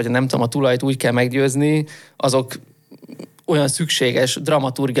menedzsert, vagy nem tudom, a tulajt úgy kell meggyőzni, azok olyan szükséges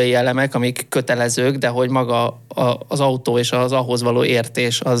dramaturgiai elemek, amik kötelezők, de hogy maga az autó és az ahhoz való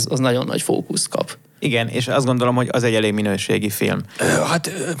értés az nagyon nagy fókuszt kap. Igen, és azt gondolom, hogy az egy elég minőségi film.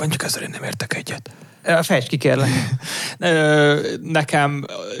 Hát mondjuk ezzel én nem értek egyet. Fejtsd ki, kérlek. Nekem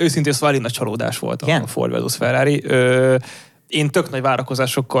őszintén szóval elég nagy csalódás volt a Ford vs. Ferrari. Én tök nagy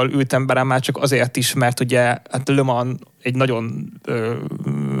várakozásokkal ültem be rá, már csak azért is, mert ugye hát Le Mans egy nagyon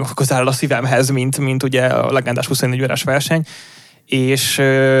közel a szívemhez, mint ugye a legendás 24 órás verseny, és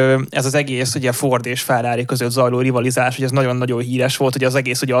ez az egész ugye Ford és Ferrari között zajló rivalizás, hogy ez nagyon-nagyon híres volt, hogy az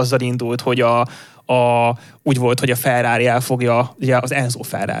egész ugye azzal indult, hogy úgy volt, hogy a Ferrari elfogja, ugye az Enzo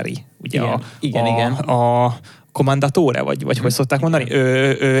Ferrari, ugye igen. a Commendatore, vagy hogy szokták mondani,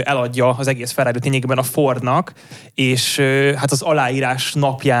 eladja az egész Ferrari-t lényegében a Fordnak, és hát az aláírás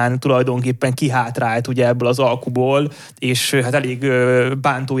napján tulajdonképpen kihátrált ugye ebből az alkuból, és hát elég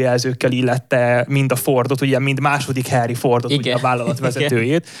bántójelzőkkel illette mind a Fordot, ugye mind második Henry Fordot, ugye a vállalat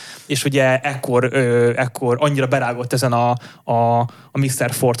vezetőjét, és ugye ekkor annyira berágott ezen a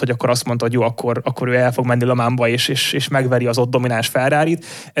Mr. Ford, hogy akkor azt mondta, hogy jó, akkor ő el fog menni Le Mansba, és megveri az ott domináns Ferrarit.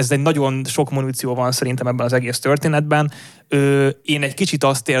 Ez egy nagyon sok muníció van szerintem ebben az egész történetben. Én egy kicsit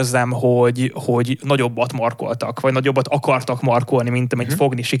azt érzem, hogy nagyobbat markoltak, vagy nagyobbat akartak markolni, mint amit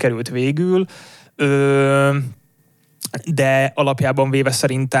fogni sikerült végül. De alapjában véve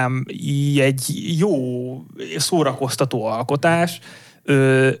szerintem egy jó, szórakoztató alkotás.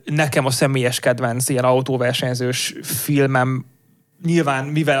 Nekem a személyes kedvenc ilyen autóversenyzős filmem, nyilván,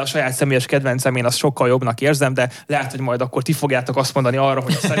 mivel a saját személyes kedvencem, én azt sokkal jobbnak érzem, de lehet, hogy majd akkor ti fogjátok azt mondani arra,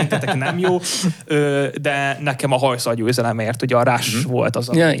 hogy szerintetek nem jó, de nekem a hajszalgyőzelemért, ugye a Rush volt az,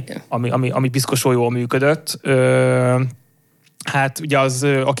 ami piszkosul jól működött. Hát ugye az,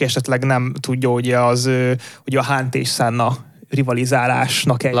 aki esetleg nem tudja, ugye a Hunt és Senna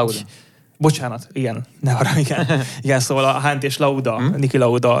rivalizálásnak egy... Lauda. Bocsánat, igen, ne arra, igen. Igen, szóval a Hunt és Lauda, Niki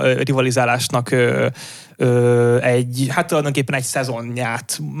Lauda rivalizálásnak hát tulajdonképpen egy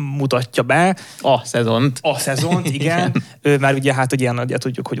szezonját mutatja be. A szezont, igen. Mert ugye hát ugye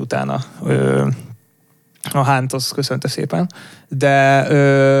tudjuk, hogy utána a Hunt az köszönte szépen. De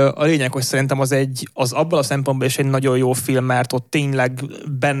a lényeg, hogy szerintem az abban a szempontból is egy nagyon jó film, mert ott tényleg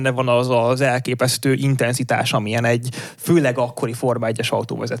benne van az elképesztő intenzitás, amilyen egy főleg akkori Forma 1-es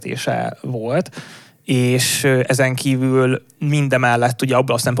autóvezetése volt. És ezen kívül mindemellett ugye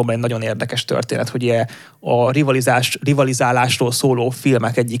abban a szempontból egy nagyon érdekes történet, hogy a rivalizálásról szóló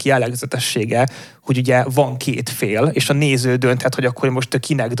filmek egyik jellegzetessége, hogy ugye van két fél, és a néző dönthet, hogy akkor most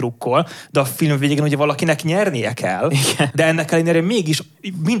kinek drukkol, de a film végén ugye valakinek nyernie kell, igen. De ennek ellenére mégis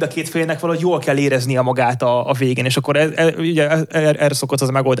mind a két félnek valahogy jól kell éreznie magát a végén, és akkor ugye erre szokott az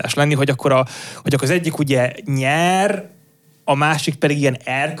a megoldás lenni, hogy akkor az egyik ugye nyer, a másik pedig ilyen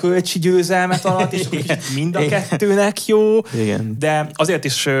erkölcsi győzelmet alatt, és akkor mind a kettőnek jó. Igen. De azért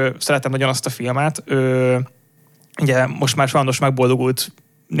is szeretem nagyon azt a filmet. Ugye most már sajnos megboldogult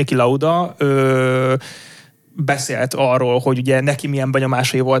Niki Lauda, beszélt arról, hogy ugye neki milyen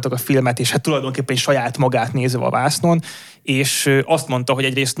benyomásai voltak a filmet, és hát tulajdonképpen saját magát nézve a vásznon, és azt mondta, hogy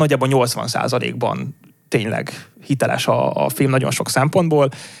egyrészt nagyjából 80%-ban tényleg hiteles a film nagyon sok szempontból,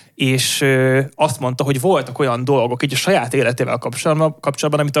 és azt mondta, hogy voltak olyan dolgok így a saját életével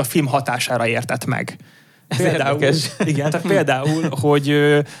kapcsolatban, amit a film hatására értett meg. Például,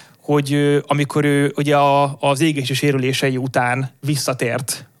 hogy amikor ő ugye az égési sérülései után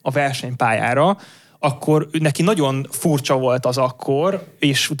visszatért a versenypályára, akkor neki nagyon furcsa volt az akkor,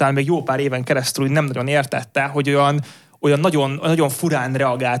 és utána még jó pár éven keresztül úgy nem nagyon értette, hogy olyan nagyon, nagyon furán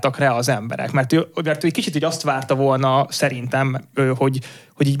reagáltak rá az emberek. Mert ő egy kicsit így azt várta volna szerintem,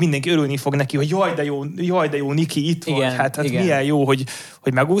 hogy így mindenki örülni fog neki, hogy jaj de jó, Niki itt vagy, hát milyen jó,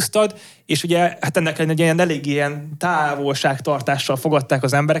 hogy megúsztad. És ugye hát ennek egy elég ilyen távolságtartással fogadták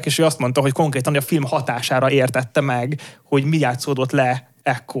az emberek, és ő azt mondta, hogy konkrétan a film hatására értette meg, hogy mi játszódott le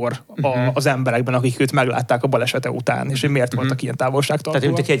ekkor az emberekben, akik őt meglátták a balesete után, és hogy miért voltak ilyen távolságtartóak.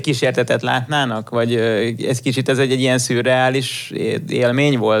 Tehát, hogy egy kísértetet látnának? Vagy ez egy ilyen szürreális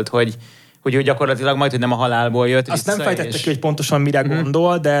élmény volt, hogy gyakorlatilag majd, hogy nem a halálból jött. Azt nem fejtette ki, hogy pontosan mire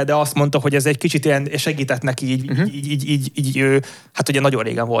gondol, de azt mondta, hogy ez egy kicsit ilyen segített neki így hát ugye nagyon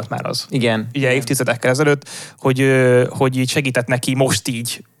régen volt már az. Igen. Ugye évtizedekkel ezelőtt, hogy így segített neki most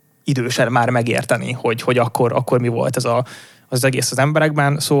így idősen már megérteni, hogy akkor mi volt ez az egész az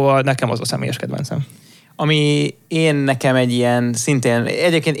emberekben, szóval nekem az a személyes kedvencem. Ami nekem egy ilyen szintén,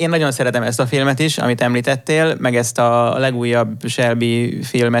 egyébként én nagyon szeretem ezt a filmet is, amit említettél, meg ezt a legújabb Shelby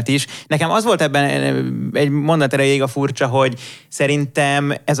filmet is. Nekem az volt ebben egy mondat erejéig a furcsa, hogy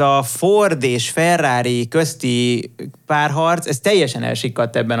szerintem ez a Ford és Ferrari közti párharc, ez teljesen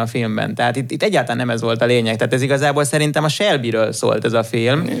elsikkadt ebben a filmben. Tehát itt egyáltalán nem ez volt a lényeg. Tehát ez igazából szerintem a Shelbyről szólt ez a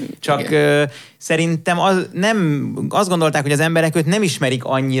film. Csak szerintem azt gondolták, hogy az emberek őt nem ismerik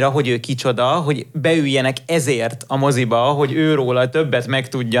annyira, hogy ő kicsoda, hogy beüljenek ezért a moziba, hogy őróla többet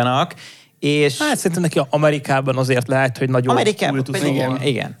megtudjanak, és... Hát szerintem neki Amerikában azért lehet, hogy nagyon Amerikában,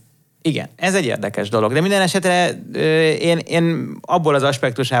 igen. Igen, ez egy érdekes dolog, de minden esetre én abból az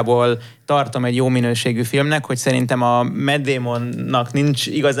aspektusából tartom egy jó minőségű filmnek, hogy szerintem a Matt Damonnak nincs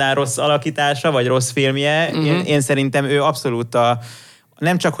igazán rossz alakítása, vagy rossz filmje. Én szerintem ő abszolút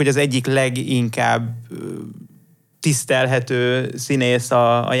nem csak, hogy az egyik leginkább tisztelhető színész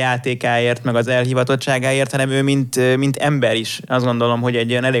a játékáért, meg az elhivatottságáért, hanem ő mint ember is. Azt gondolom, hogy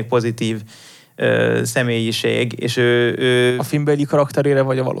egy olyan elég pozitív személyiség, és ő... A filmbeli karakterére,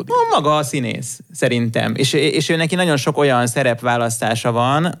 vagy a valódi? Maga a színész, szerintem. És ő neki nagyon sok olyan szerepválasztása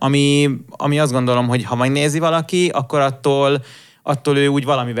van, ami azt gondolom, hogy ha megnézi valaki, akkor attól ő úgy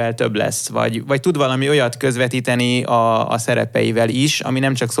valamivel több lesz, vagy tud valami olyat közvetíteni a szerepeivel is, ami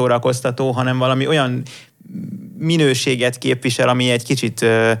nem csak szórakoztató, hanem valami olyan minőséget képvisel, ami egy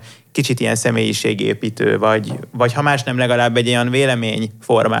kicsit ilyen személyiségépítő, vagy ha más nem, legalább egy olyan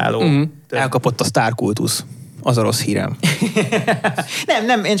véleményformáló. Elkapott a sztárkultusz. Az a rossz hírem.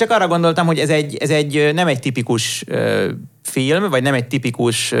 Nem, én csak arra gondoltam, hogy ez nem egy tipikus film, vagy nem egy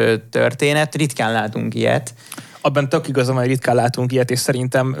tipikus történet, ritkán látunk ilyet. Abban tök igazam, hogy ritkán látunk ilyet, és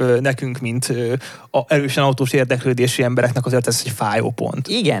szerintem nekünk, mint erősen autós érdeklődésű embereknek azért ez egy fájó pont.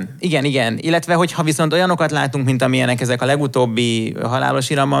 Igen. Illetve, hogyha viszont olyanokat látunk, mint amilyenek ezek a legutóbbi Halálos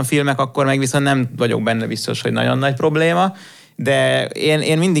iramban filmek, akkor meg viszont nem vagyok benne biztos, hogy nagyon nagy probléma. De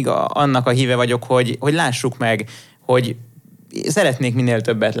én mindig annak a híve vagyok, hogy lássuk meg, hogy szeretnék minél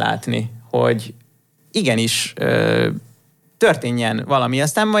többet látni, hogy igenis történjen valami,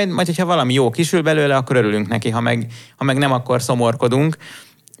 aztán majd hogyha valami jó kisül belőle, akkor örülünk neki, ha meg nem, akkor szomorkodunk.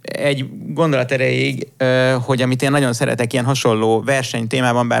 Egy gondolat erejéig, hogy amit én nagyon szeretek ilyen hasonló verseny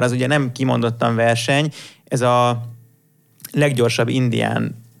témában, bár az ugye nem kimondottan verseny, ez a Leggyorsabb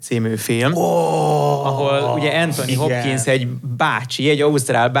indián című film, ahol ugye Anthony Hopkins egy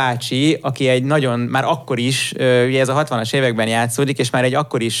ausztrál bácsi, aki egy nagyon, már akkor is, ugye ez a 60-as években játszódik, és már egy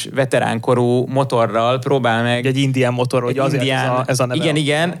akkor is veteránkorú motorral próbál meg... Egy indián motor, hogy azért ez a neve.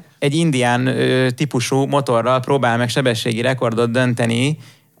 Igen, egy indián típusú motorral próbál meg sebességi rekordot dönteni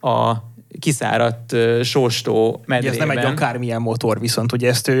a kiszáradt sóstó medrében. Ez nem egy akármilyen motor, viszont ugye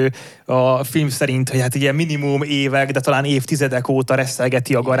ezt ő a film szerint, hogy hát ugye minimum évek, de talán évtizedek óta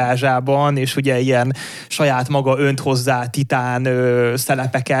reszelgeti a garázsában, és ugye ilyen saját maga önt hozzá titán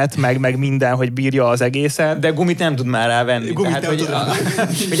szelepeket, meg minden, hogy bírja az egészet. De gumit nem tud már rá venni. Tehát,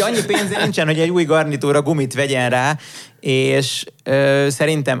 hogy annyi pénze nincsen, hogy egy új garnitúra gumit vegyen rá, és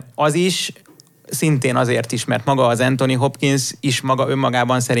szerintem az is szintén azért is, mert maga az Anthony Hopkins is maga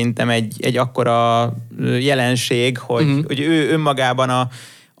önmagában szerintem egy akkora jelenség, hogy ő önmagában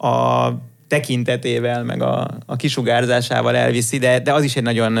a tekintetével, meg a kisugárzásával elviszi, de az is egy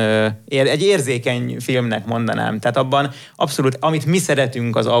nagyon egy érzékeny filmnek mondanám. Tehát abban abszolút, amit mi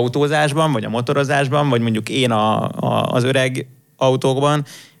szeretünk az autózásban, vagy a motorozásban, vagy mondjuk én az öreg autókban,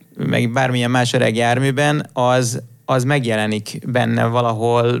 meg bármilyen más öreg járműben, az megjelenik benne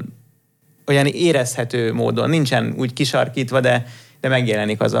valahol olyan érezhető módon. Nincsen úgy kisarkítva, de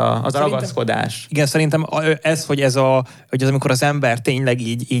megjelenik az a ragaszkodás. Igen, szerintem hogy ez amikor az ember tényleg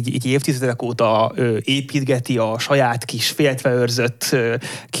így évtizedek óta építgeti a saját kis féltve őrzött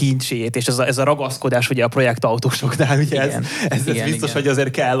kincsét, és ez a ragaszkodás ugye a projektautósoknál, ugye ez biztos, hogy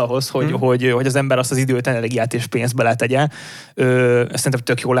azért kell ahhoz, hogy az ember azt az időt, energiát és pénzt beletegye. Ezt szerintem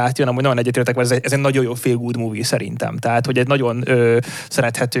tök jól átjön, amúgy nagyon egyetértek, mert ez egy nagyon jó feel good movie szerintem. Tehát, hogy egy nagyon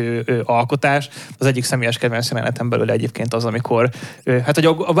szerethető alkotás. Az egyik személyes kedvenc jelenetem belőle egyébként az, amikor hát, hogy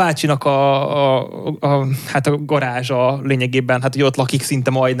a bácsinak a garázsa lényegében, hát, hogy ott lakik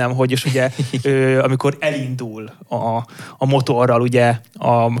szinte majdnem, hogy és ugye amikor elindul a motorral ugye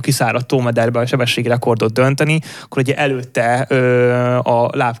a kiszáradt tómederbe a sebességrekordot dönteni, akkor ugye előtte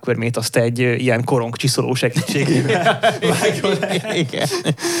a lábkörmét azt egy ilyen korong csiszoló segítségével vágjon le. Igen.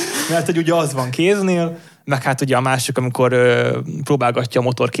 Mert hogy ugye az van kéznél, meg hát ugye a másik, amikor próbálgatja a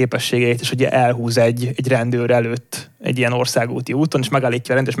motor képességeit, és ugye elhúz egy rendőr előtt egy ilyen országúti úton, és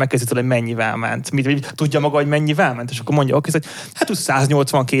megállítja a rendőr, és megkezdi tőle, hogy mennyivel ment. Tudja maga, hogy mennyivel ment? És akkor mondja, hogy hát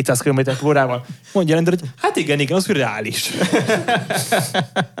 180-200 km/h-val. Mondja a rendőr, hogy hát igen, az reális.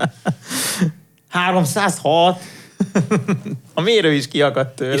 306! A mérő is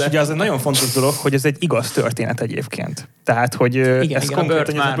kiakadt tőle. És ugye az egy nagyon fontos dolog, hogy ez egy igaz történet egyébként. Tehát, hogy ez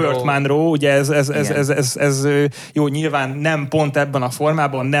konkrétan a Burt Munro, ugye ez jó, nyilván nem pont ebben a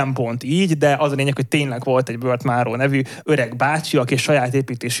formában, nem pont így, de az a lényeg, hogy tényleg volt egy Burt Munro nevű öreg bácsi, aki saját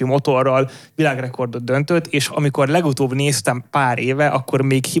építésű motorral világrekordot döntött, és amikor legutóbb néztem pár éve, akkor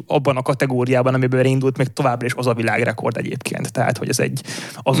még abban a kategóriában, amiből indult, még továbbra is az a világrekord egyébként. Tehát, hogy ez egy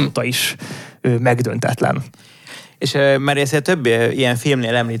azóta is megdöntetlen. És már ezt több ilyen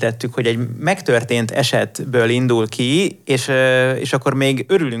filmnél említettük, hogy egy megtörtént esetből indul ki, és akkor még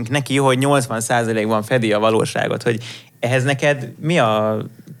örülünk neki, hogy 80%-ban fedi a valóságot. Hogy ehhez neked mi a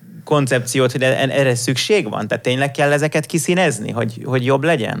koncepciót, hogy erre szükség van? Tehát tényleg kell ezeket kiszínezni, hogy jobb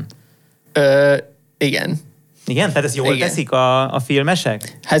legyen? Igen. Igen? Tehát ezt jól teszik a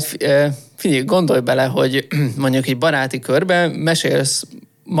filmesek? Hát figyelj, gondolj bele, hogy mondjuk egy baráti körben mesélsz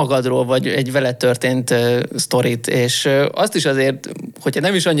magadról, vagy egy veled történt sztorit, és azt is azért, hogyha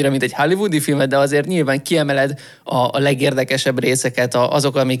nem is annyira, mint egy hollywoodi filmet, de azért nyilván kiemeled a legérdekesebb részeket,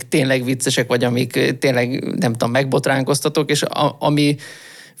 azok, amik tényleg viccesek, vagy amik tényleg, nem tudom, megbotránkoztatok, és ami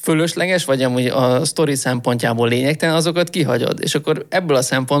fölösleges, vagy amúgy a sztori szempontjából lényegtelen, azokat kihagyod. És akkor ebből a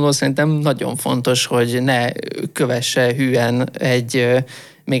szempontból szerintem nagyon fontos, hogy ne kövesse hűen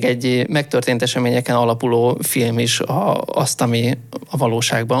még egy megtörtént eseményeken alapuló film is azt, ami a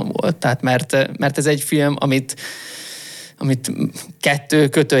valóságban volt. Tehát mert ez egy film, amit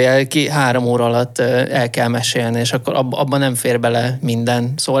 2-3 óra alatt el kell mesélni, és akkor abban nem fér bele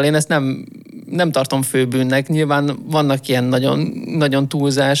minden. Szóval én ezt nem tartom főbűnnek. Nyilván vannak ilyen nagyon, nagyon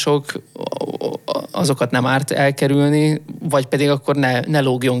túlzások, azokat nem árt elkerülni, vagy pedig akkor ne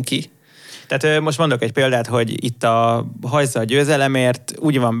lógjon ki. Tehát most mondok egy példát, hogy itt a Hajsza a győzelemért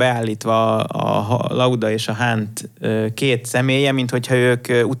úgy van beállítva a Lauda és a Hunt két személye, mint hogyha ők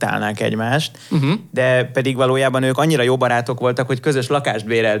utálnák egymást, de pedig valójában ők annyira jó barátok voltak, hogy közös lakást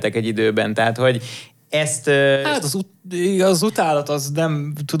béreltek egy időben. Tehát, hogy ezt... Hát az utálat az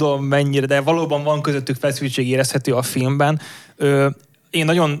nem tudom mennyire, de valóban van közöttük feszültség érezhető a filmben. Én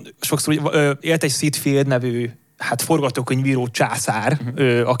nagyon sokszor élt egy Sid Field nevű forgatókönyvíró császár,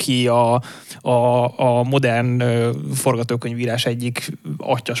 aki a modern forgatókönyvírás egyik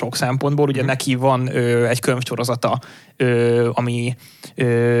atya sok szempontból. Ugye neki van egy könyvsorozata, ami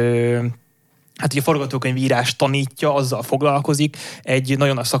hát ugye forgatókönyvírás tanítja, azzal foglalkozik. Egy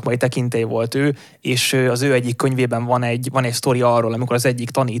nagyon nagy szakmai tekintély volt ő, és az ő egyik könyvében van egy sztori arról, amikor az egyik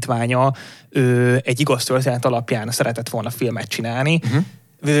tanítványa egy igaz történet alapján szeretett volna filmet csinálni,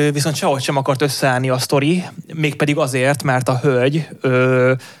 viszont sehogy sem akart összeállni a sztori, mégpedig azért, mert a hölgy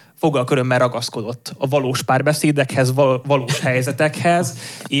fogalkörömmel ragaszkodott a valós párbeszédekhez, valós helyzetekhez,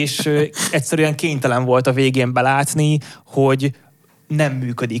 és egyszerűen kénytelen volt a végén belátni, hogy nem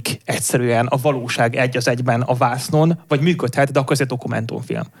működik egyszerűen a valóság egy az egyben a vásznon, vagy működhet, de akkor ez egy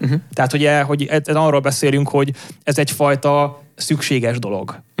dokumentumfilm. Tehát ugye, hogy arról beszélünk, hogy ez egyfajta szükséges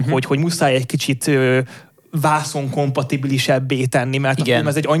dolog, hogy muszáj egy kicsit vászonkompatibilisebbé tenni, mert a film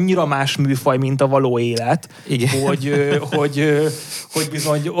ez egy annyira más műfaj, mint a való élet, hogy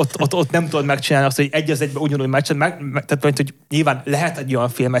bizony ott nem tudod megcsinálni azt, hogy egy az egyben ugyanúgy megcsinálni, tehát hogy nyilván lehet egy olyan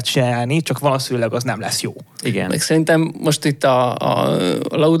filmet csinálni, csak valószínűleg az nem lesz jó. Igen. Meg szerintem most itt a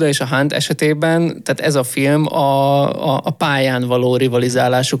Lauda és a Hunt esetében, tehát ez a film a pályán való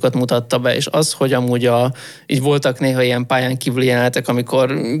rivalizálásukat mutatta be, és az, hogy amúgy így voltak néha ilyen pályán kívüli jelenetek,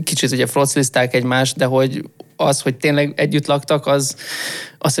 amikor kicsit ugye froclizták egymást, de hogy hogy tényleg együtt laktak, az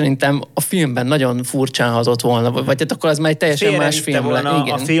szerintem a filmben nagyon furcsán hatott volna. Vagy hát akkor az már egy teljesen más film volna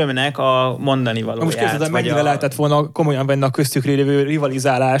a filmnek a mondani valóját. Most képzeld, mennyivel lehetett volna komolyan venni a köztük lévő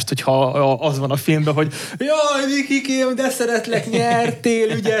rivalizálást, hogyha az van a filmben, hogy jaj, Vikikém, de szeretlek,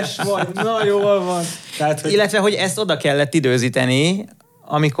 nyertél, ügyes vagy, na jól van. Tehát, hogy... Illetve, hogy ezt oda kellett időzíteni,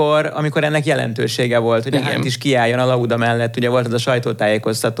 amikor ennek jelentősége volt, hogy a Hunt is kiálljon a Lauda mellett, ugye volt az a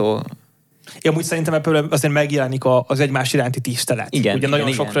sajtótájékoztató. Én amúgy szerintem ebből azért megjelenik az egymás iránti tisztelet. Igen, ugye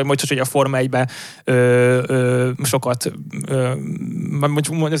nagyon sokra, hogy a Forma 1-ben sokat,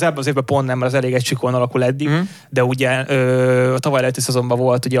 az ebben az évben pont nem, mert az elég egy csikon alakul eddig, de ugye a tavaly előtti szezonban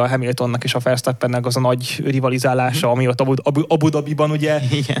volt ugye a Hamiltonnak és a Verstappennek az a nagy rivalizálása, ami ott Abu Dhabiban ugye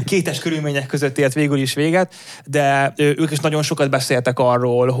kétes körülmények között ért végül is véget, de ők is nagyon sokat beszéltek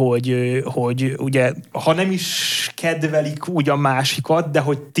arról, hogy ugye, ha nem is kedvelik úgy a másikat, de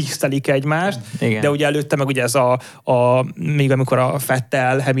hogy tisztelik egymást. Igen. De ugye előtte meg ugye ez még amikor a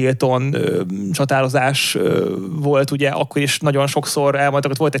Vettel-Hamilton csatározás volt, ugye akkor is nagyon sokszor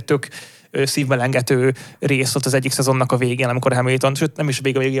elmondtak, hogy volt egy tök szívmelengető rész ott az egyik szezonnak a végén, amikor Hamilton, sőt nem is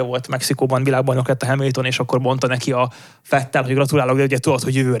végén volt Mexikóban, világbajnok lett a Hamilton, és akkor mondta neki a Vettel, hogy gratulálok, de ugye tudod,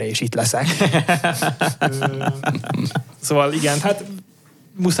 hogy jövőre is itt leszek. Szóval igen, hát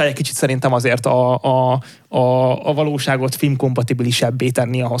muszáj egy kicsit szerintem azért a valóságot filmkompatibilisebbé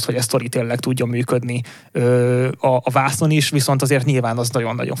tenni ahhoz, hogy a sztori tényleg tudjon működni a vásznon is, viszont azért nyilván az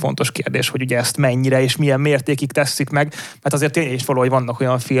nagyon-nagyon fontos kérdés, hogy ugye ezt mennyire és milyen mértékig tesszük meg, mert azért tényleg is valahogy vannak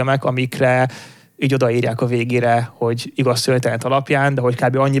olyan filmek, amikre így odaírják a végére, hogy igaz történet alapján, de hogy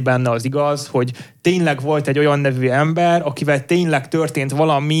kb. Annyi benne az igaz, hogy tényleg volt egy olyan nevű ember, akivel tényleg történt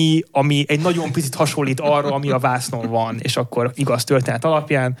valami, ami egy nagyon picit hasonlít arra, ami a vásznon van, és akkor igaz történet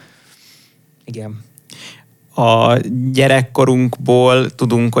alapján. Igen. A gyerekkorunkból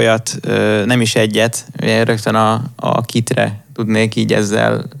tudunk olyat, nem is egyet, rögtön a Kitre tudnék így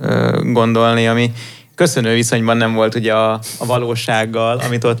ezzel gondolni, ami köszönő viszonyban nem volt ugye a valósággal,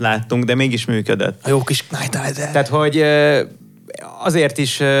 amit ott láttunk, de mégis működött. A jó kis Knight Rider. Tehát, hogy azért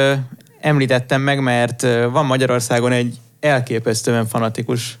is említettem meg, mert van Magyarországon egy elképesztően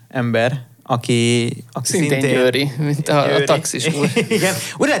fanatikus ember, aki szintén győri, mint a taxis úr. Igen.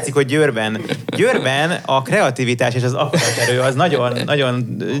 Úgy látszik, hogy Győrben a kreativitás és az akaraterő az nagyon,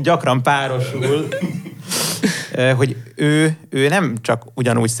 nagyon gyakran párosul, hogy ő nem csak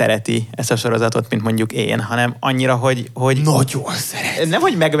ugyanúgy szereti ezt a sorozatot, mint mondjuk én, hanem annyira, hogy nagyon szeret. Nem,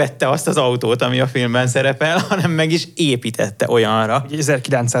 hogy megvette azt az autót, ami a filmben szerepel, hanem meg is építette olyanra.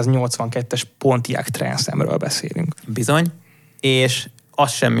 1982-es Pontiac Transamről beszélünk. Bizony. És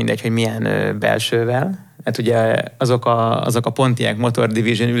az sem mindegy, hogy milyen belsővel. Hát ugye azok a Pontiac Motor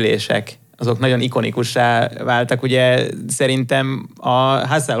Division ülések, azok nagyon ikonikussá váltak. Ugye szerintem a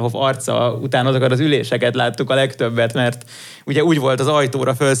Hasselhoff arca után azokat az üléseket láttuk a legtöbbet, mert ugye úgy volt az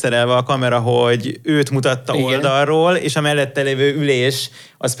ajtóra felszerelve a kamera, hogy őt mutatta oldalról, és a mellette lévő ülés,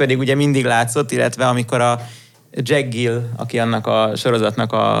 az pedig ugye mindig látszott, illetve amikor a Jack Gill, aki annak a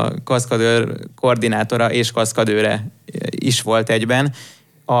sorozatnak a kaszkadőr koordinátora és kaszkadőre is volt egyben,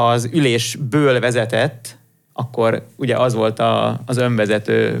 az ülésből vezetett, akkor ugye az volt az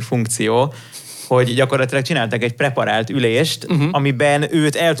önvezető funkció, hogy gyakorlatilag csináltak egy preparált ülést, amiben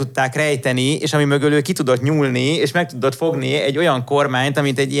őt el tudták rejteni, és ami mögül ő ki tudott nyúlni, és meg tudott fogni egy olyan kormányt,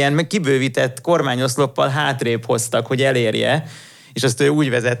 amit egy ilyen kibővített kormányoszloppal hátrébb hoztak, hogy elérje, és azt ő úgy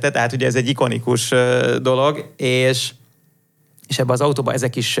vezette, tehát ugye ez egy ikonikus dolog, és ebben az autóban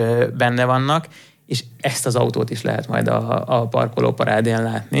ezek is benne vannak, és ezt az autót is lehet majd a parkolóparádén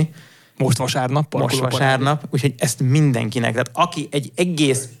látni. Most vasárnap. Úgyhogy ezt mindenkinek, tehát aki egy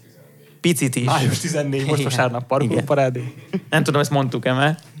egész picit is... Május 14, most vasárnap parkolóparádé. Nem tudom, ezt mondtuk-e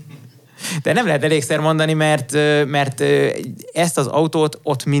már. De nem lehet elégszer mondani, mert ezt az autót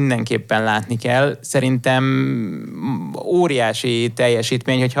ott mindenképpen látni kell. Szerintem óriási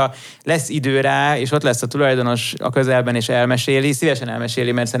teljesítmény, hogyha lesz idő rá, és ott lesz a tulajdonos a közelben, és elmeséli, szívesen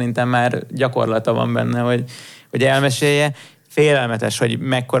elmeséli, mert szerintem már gyakorlata van benne, hogy elmesélje. Félelmetes, hogy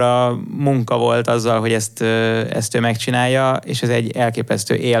mekkora munka volt azzal, hogy ezt ő megcsinálja, és ez egy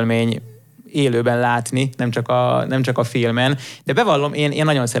elképesztő élmény élőben látni, nem csak a filmen. De bevallom, én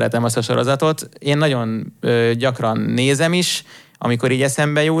nagyon szeretem azt a sorozatot, én nagyon gyakran nézem is, amikor így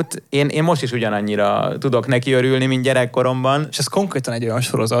eszembe jut. Én most is ugyanannyira tudok neki örülni, mint gyerekkoromban. És ez konkrétan egy olyan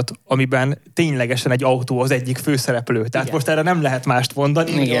sorozat, amiben ténylegesen egy autó az egyik főszereplő. Tehát igen. Most erre nem lehet mást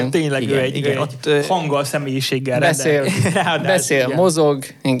mondani, igen. Tényleg igen. Egy hanggal, személyiséggel beszél, mozog,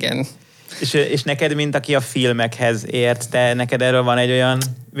 igen. És neked, mint aki a filmekhez ért, neked erről van egy olyan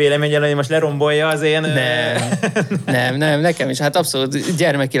véleményed, hogy most lerombolja az én... Nem, nekem is. Hát abszolút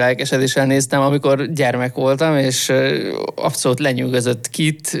gyermeki lelkesedéssel néztem, amikor gyermek voltam, és abszolút lenyűgözött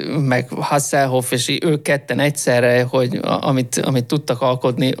Kit, meg Hasselhoff, és ők ketten egyszerre, hogy amit tudtak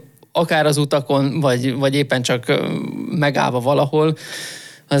alkotni, akár az utakon, vagy éppen csak megállva valahol,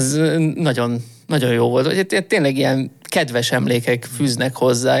 az nagyon, nagyon jó volt. Hogy tényleg ilyen kedves emlékek fűznek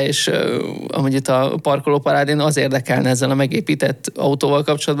hozzá, és amúgy itt a parkolóparádén az érdekelne ezzel a megépített autóval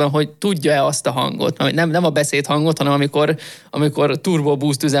kapcsolatban, hogy tudja-e azt a hangot, nem a beszédhangot, hanem amikor turbo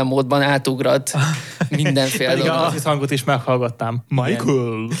boost üzemmódban átugrat mindenféle dolog. Az hangot is meghallgattam.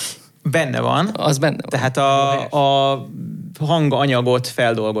 Michael! Benne van. Az benne van. Tehát a hanganyagot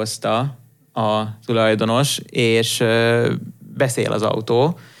feldolgozta a tulajdonos, és beszél az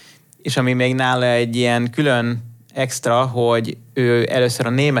autó, és ami még nála egy ilyen külön extra, hogy ő először a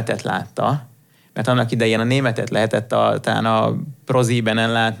németet látta, mert annak idején a németet lehetett talán a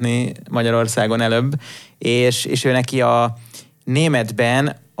Prozibenen látni Magyarországon előbb, és ő neki a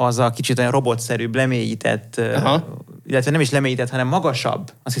németben az a kicsit olyan robotszerűbb, lemélyített, illetve nem is lemélyített, hanem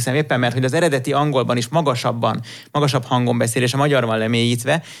magasabb. Azt hiszem éppen, mert hogy az eredeti angolban is magasabb hangon beszél, és a magyar van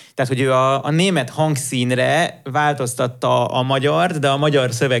lemélyítve. Tehát, hogy ő a német hangszínre változtatta a magyart, de a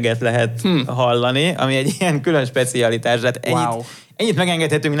magyar szöveget lehet hallani, ami egy ilyen külön specialitás. Tehát ennyit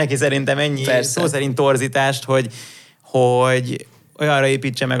megengedhetünk neki szerintem, ennyi szó szerint torzítást, hogy olyanra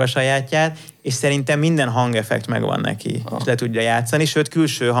építse meg a sajátját, és szerintem minden hangeffekt megvan neki, és le tudja játszani, sőt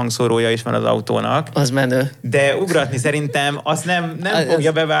külső hangszórója is van az autónak. Az menő. De ugratni szerintem azt nem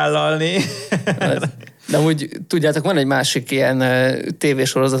fogja bevállalni. De úgy tudjátok, van egy másik ilyen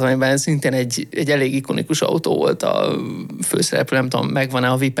tévésorozat, amiben szintén egy elég ikonikus autó volt a főszereplő, nem tudom, megvan-e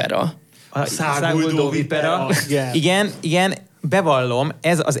a Vipera? A száguldó Vipera. Igen, bevallom,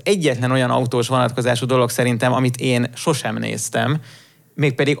 ez az egyetlen olyan autós vonatkozású dolog szerintem, amit én sosem néztem.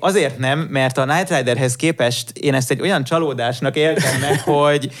 Mégpedig azért nem, mert a Knight Riderhez képest én ezt egy olyan csalódásnak éltem meg,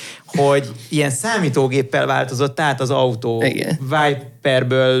 hogy ilyen számítógéppel változott át az autó. Igen.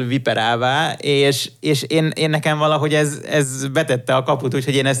 Viperből Viperává, és én nekem valahogy ez betette a kaput,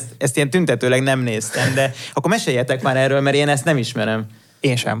 úgyhogy én ezt ilyen tüntetőleg nem néztem, de akkor meséljetek már erről, mert én ezt nem ismerem.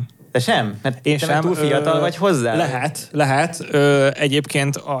 Én sem. De sem? Mert én te sem. Túl fiatal vagy hozzá? Lehet.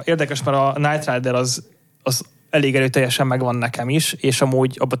 Egyébként érdekes, mert a Knight Rider az elég erőteljesen megvan nekem is, és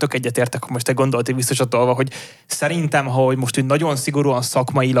amúgy abban tök egyetértek, hogy most te gondoltig visszacsatolva, hogy szerintem, ha most úgy nagyon szigorúan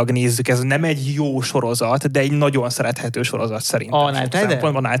szakmailag nézzük, ez nem egy jó sorozat, de egy nagyon szerethető sorozat szerintem. A Knight Rider?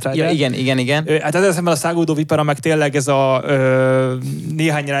 A Knight Rider. Ja, igen. Hát ezzel szemben a száguldó Vipera meg tényleg ez a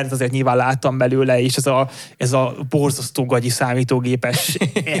néhány jelenet azért nyilván láttam belőle, és ez a borzasztó gagyi számítógépes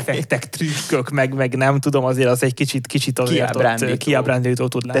effektek, trükkök, meg nem tudom, azért az egy kicsit azért kiábrándító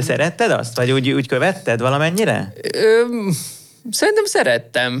tud lenni. Te szeretted azt? Vagy úgy követted valamennyire? Szerintem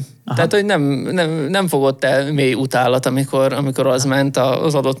szerettem. Aha. Tehát, hogy nem fogott el mély utálat, amikor az ment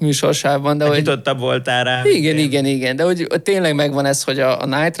az adott műsorsában. De nyitottabb voltál rá. Igen. De hogy tényleg megvan ez, hogy a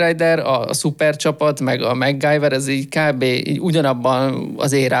Knight Rider, a szupercsapat, meg a MacGyver, ez így kb. Így ugyanabban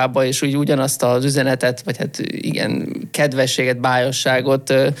az érában, és úgy ugyanazt az üzenetet, vagy hát igen, kedvességet,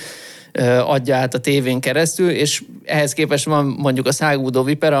 bájosságot adja át a tévén keresztül, és ehhez képest van mondjuk a száguldó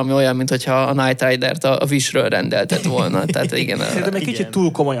Vipera, ami olyan, mintha a Knight Ridert a Wish-ről rendeltet volna. Tehát igen. Szerintem egy kicsit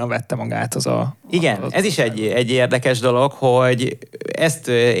túl komolyan vette magát az a... Igen, ez is egy érdekes dolog, hogy ezt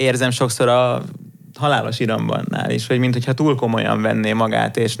érzem sokszor a Halálos Irambannál is, hogy mintha túl komolyan venné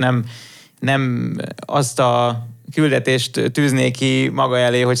magát, és nem azt a küldetést tűzné ki maga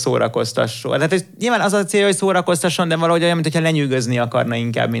elé, hogy szórakoztasson. Tehát ez nyilván az a célja, hogy szórakoztasson, de valahogy olyan, mintha lenyűgözni akarna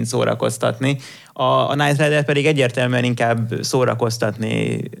inkább, mint szórakoztatni. A Knight Rider pedig egyértelműen inkább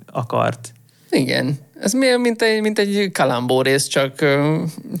szórakoztatni akart. Igen. Ez mint egy kalambórész,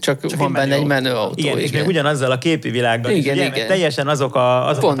 csak van benne egy menő autó. Igen, és még ugyanazzal a képi világgal is. Igen. Teljesen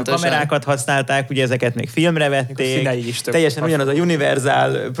azokat a kamerákat használták, ugye ezeket még filmre vették. Teljesen ugyanaz a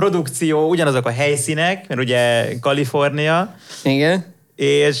Universal produkció, ugyanazok a helyszínek, mert ugye Kalifornia. Igen.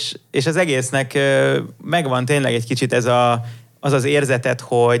 És az egésznek megvan tényleg egy kicsit ez az érzetet,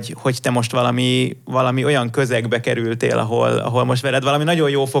 hogy te most valami olyan közegbe kerültél, ahol most veled valami nagyon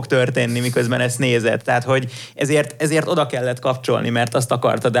jó fog történni, miközben ezt nézed. Tehát, hogy ezért oda kellett kapcsolni, mert azt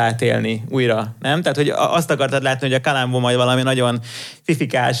akartad átélni újra, nem? Tehát, hogy azt akartad látni, hogy a Columbo majd valami nagyon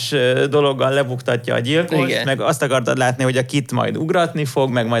fifikás dologgal lebuktatja a gyilkost, igen. Meg azt akartad látni, hogy a Kit majd ugratni fog,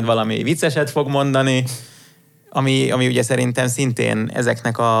 meg majd valami vicceset fog mondani, ami ugye szerintem szintén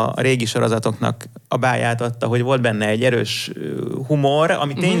ezeknek a régi sorozatoknak a báját adta, hogy volt benne egy erős humor,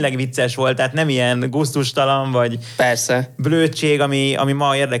 ami tényleg vicces volt, tehát nem ilyen gusztustalan, vagy persze. Blödség, ami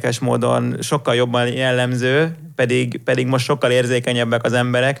ma érdekes módon sokkal jobban jellemző, pedig most sokkal érzékenyebbek az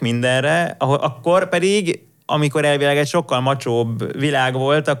emberek mindenre, akkor pedig, amikor elvileg egy sokkal macsóbb világ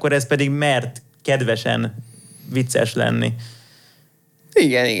volt, akkor ez pedig mert kedvesen vicces lenni.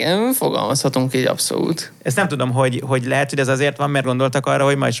 Igen, fogalmazhatunk így abszolút. Ezt nem tudom, hogy lehet, hogy ez azért van, mert gondoltak arra,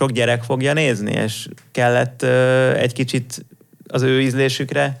 hogy majd sok gyerek fogja nézni, és kellett egy kicsit az ő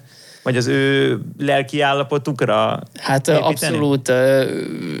ízlésükre, vagy az ő lelki állapotukra hát építeni? Abszolút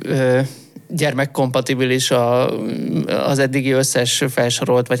gyermekkompatibilis az eddigi összes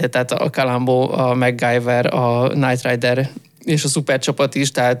felsorolt, vagy tehát a Columbo, a MacGyver, a Knight Rider és a szupercsapat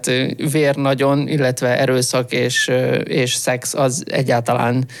is, tehát vér nagyon, illetve erőszak és szex az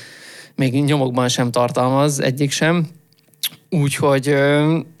egyáltalán még nyomokban sem tartalmaz, egyik sem. Úgyhogy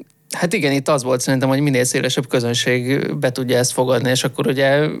hát igen, itt az volt szerintem, hogy minél szélesebb közönség be tudja ezt fogadni, és akkor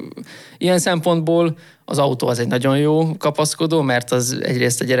ugye ilyen szempontból az autó az egy nagyon jó kapaszkodó, mert az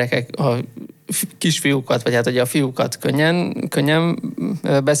egyrészt a gyerekek, a kisfiúkat, vagy hát ugye a fiúkat könnyen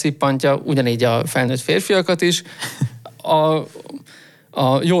beszippantja, ugyanígy a felnőtt férfiakat is.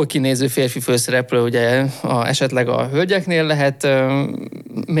 A jól kinéző férfi főszereplő ugye esetleg a hölgyeknél lehet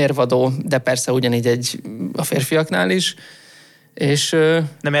mérvadó, de persze ugyanígy a férfiaknál is. És,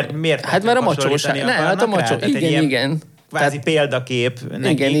 de miért? Hát mert a macsóság. Hát a macsó. Igen. Kvázi példakép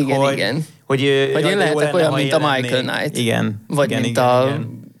nekik, igen. Hogy én lehetek olyan, mint a Michael Knight. Igen. Vagy mint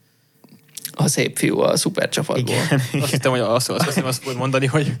a szép fiú a szupercsapatból. Azt hittem, hogy azt fogod mondani,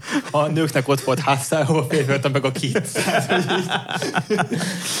 hogy a nőknek ott volt hátszálló, férfiaknak meg a Kit.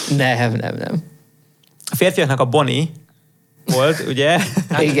 Nem. A férfiaknak a Bonnie, volt, ugye?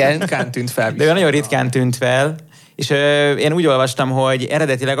 Igen. Ritkán tűnt fel. De nagyon ritkán tűnt fel. És én úgy olvastam, hogy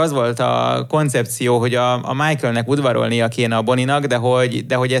eredetileg az volt a koncepció, hogy a Michaelnek udvarolnia kéne a Bonnie-nak,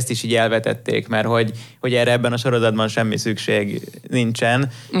 de hogy ezt is így elvetették, mert hogy erre ebben a sorozatban semmi szükség nincsen.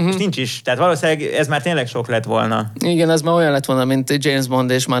 És nincs is. Tehát valószínűleg ez már tényleg sok lett volna. Igen, ez már olyan lett volna, mint James Bond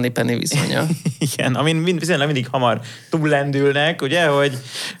és Moneypenny viszonya. Igen, amin viszonylag mindig hamar túllendülnek, ugye,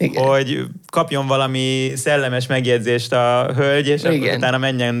 hogy kapjon valami szellemes megjegyzést a hölgy, és akkor utána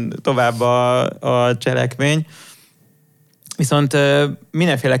menjen tovább a cselekmény. Viszont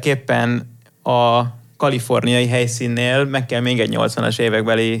mindenféleképpen a kaliforniai helyszínnél meg kell még egy 80-as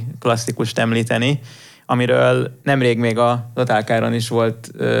évekbeli klasszikust említeni, amiről nemrég még a Totálkáron is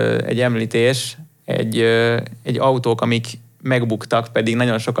volt egy említés, egy autók, amik megbuktak, pedig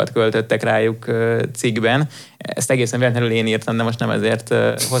nagyon sokat költöttek rájuk cikkben. Ezt egészen véletlenül én írtam, de most nem ezért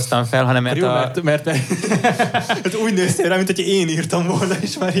hoztam fel, hanem mert úgy néztél rá, mint hogy én írtam volna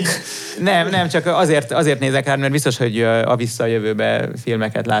is már így. Nem, csak azért nézek rá, mert biztos, hogy a Visszajövőbe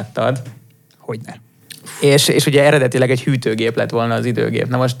filmeket láttad. Hogyne. És ugye eredetileg egy hűtőgép lett volna az időgép.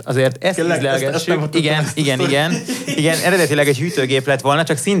 Na most azért ezt ízlelgessük. Igen, eredetileg egy hűtőgép lett volna,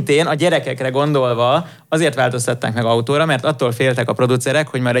 csak szintén a gyerekekre gondolva azért változtatták meg autóra, mert attól féltek a producerek,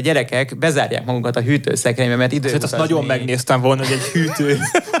 hogy már a gyerekek bezárják magukat a hűtőszekrénybe, mert időt azt nagyon megnéztem volna, hogy egy hűtő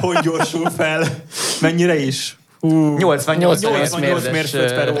hogy gyorsul fel. Mennyire is? 88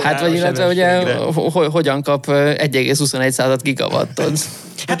 mérföld per órá. Hát vagy illetve ugye hogyan kap 1,21 gigawattot?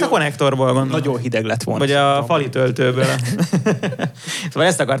 Hát a konnektorból gondolom. Nagyon hideg lett volna. Vagy a fali töltőből. Szóval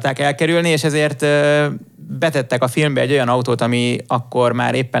ezt akarták elkerülni, és ezért betettek a filmbe egy olyan autót, ami akkor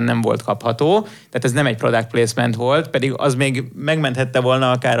már éppen nem volt kapható. Tehát ez nem egy product placement volt, pedig az még megmenthette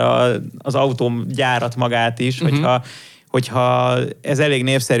volna akár az autógyárat magát is, hogyha ez elég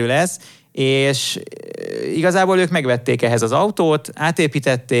népszerű lesz. És igazából ők megvették ehhez az autót,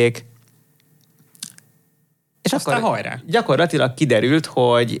 átépítették, és aztán akkor hajrá. Gyakorlatilag kiderült,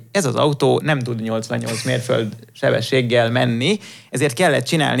 hogy ez az autó nem tud 88 mérföld sebességgel menni, ezért kellett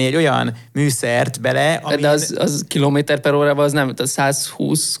csinálni egy olyan műszert bele, ami... De az kilométer per órával az nem,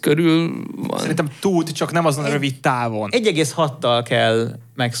 120 körül van. Szerintem tud, csak nem azon a rövid távon. 1,6-tal kell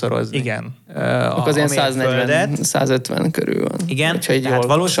megszorozni. Igen. Akkor az ilyen 140-150 körül van. Igen, tehát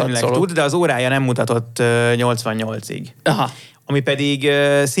valószínűleg tud, de az órája nem mutatott 88-ig. Aha. Ami pedig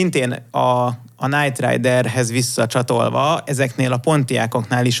szintén a Knight Riderhez visszacsatolva, ezeknél a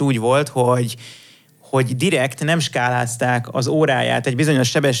Pontiacoknál is úgy volt, hogy direkt nem skálázták az óráját egy bizonyos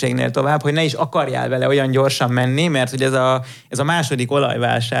sebességnél tovább, hogy ne is akarjál vele olyan gyorsan menni, mert hogy ez a második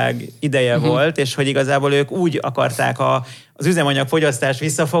olajválság ideje volt, és hogy igazából ők úgy akarták az üzemanyagfogyasztást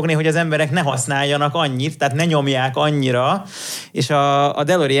visszafogni, hogy az emberek ne használjanak annyit, tehát ne nyomják annyira, és a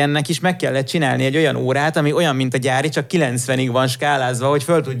DeLoreannek is meg kellett csinálni egy olyan órát, ami olyan, mint a gyári, csak 90-ig van skálázva, hogy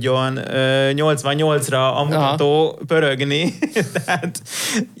föl tudjon 88-ra a mutató pörögni. Tehát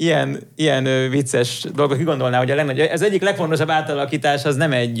ilyen vicces dolgok. Ki gondolná, hogy ez egyik legfontosabb átalakítás az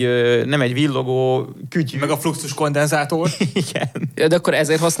nem egy villogó kütyű. Meg a fluxus kondenzátor. Igen. De akkor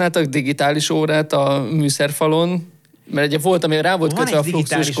ezért használtak digitális órát a műszerfalon, mert ugye volt, ami rá volt kötve a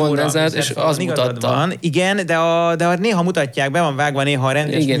fluxus kondenzát, és az mutatta. Van. Igen, de néha mutatják, be van vágva néha a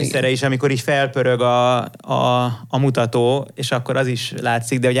rendes műszere is, amikor így felpörög a mutató, és akkor az is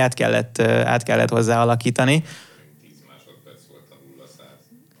látszik, de hogy át kellett hozzá alakítani.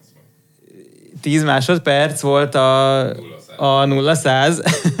 10 másodperc volt a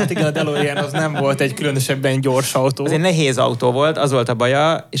 0-100. Hát igen, a DeLorean az nem volt egy különösebben gyors autó. Az egy nehéz autó volt, az volt a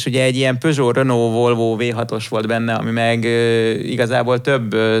baja, és ugye egy ilyen Peugeot, Renault, Volvo V6-os volt benne, ami meg igazából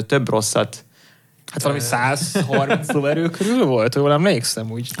több rosszat. Hát valami 130 lóerő körül volt, jól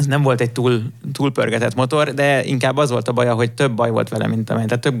emlékszem úgy. Ez nem volt egy túl pörgetett motor, de inkább az volt a baja, hogy több baj volt vele, mint amennyi.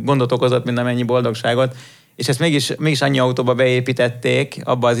 Tehát több gondot okozott, mint amennyi boldogságot. És ezt mégis annyi autóba beépítették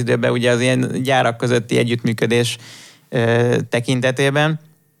abba az időben, ugye az ilyen gyárak közötti együttműködés tekintetében.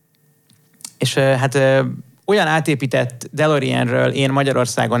 És hát olyan átépített DeLoreanről én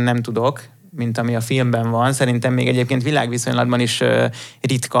Magyarországon nem tudok, mint ami a filmben van. Szerintem még egyébként világviszonylatban is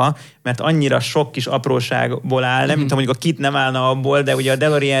ritka, mert annyira sok kis apróságból áll. Nem tudom, hogy a kit nem állna abból, de ugye a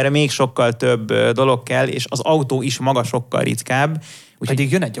DeLoreanre még sokkal több dolog kell, és az autó is maga sokkal ritkább.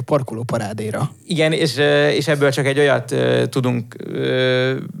 Pedig jön egy a parkoló parádéra. Igen, és ebből csak egy olyat tudunk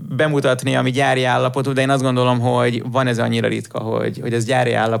bemutatni, ami gyári állapotú, de én azt gondolom, hogy van ez annyira ritka, hogy ez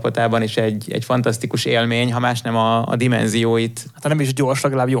gyári állapotában is egy fantasztikus élmény, ha más nem a dimenzióit. Hát nem is gyors,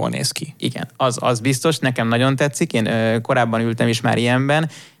 legalább jól néz ki. Igen, az biztos, nekem nagyon tetszik, én korábban ültem is már ilyenben,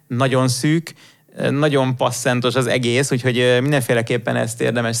 nagyon szűk, nagyon passzentos az egész, úgyhogy mindenféleképpen ezt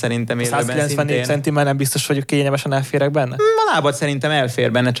érdemes szerintem élőben 194 centimmel nem biztos, hogy kényelmesen elférek benne? A lábad szerintem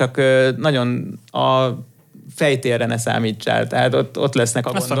elfér benne, csak nagyon a fejtérre ne számítsál, tehát ott lesznek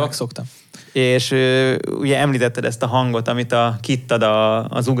a gondok. Azt megszoktam. És ugye említetted ezt a hangot, amit a Kit ad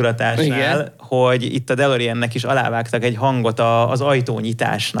az ugratásnál, igen, hogy itt a DeLoreannek is alávágtak egy hangot, az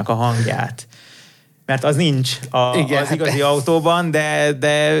ajtónyitásnak a hangját. Mert az nincs az igazi autóban,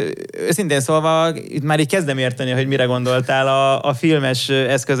 de őszintén szólva itt már így kezdem érteni, hogy mire gondoltál a filmes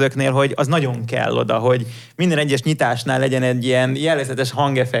eszközöknél, hogy az nagyon kell oda, hogy minden egyes nyitásnál legyen egy ilyen jellegzetes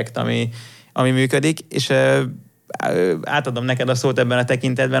hangeffekt, ami működik, és átadom neked a szót ebben a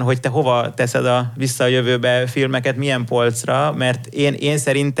tekintetben, hogy te hova teszed a Vissza a jövőbe filmeket, milyen polcra, mert én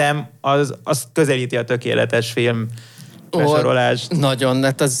szerintem az közelíti a tökéletes film besorolást. Nagyon,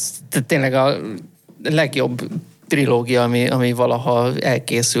 hát az tényleg a legjobb trilógia, ami valaha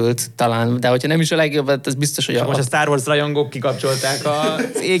elkészült talán, de hogyha nem is a legjobb, hát ez biztos, hogy most a Star Wars rajongók kikapcsolták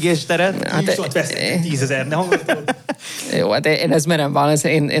az égésteret. Hát, 10 000, ne hangoltam. Jó, hát én ezt merem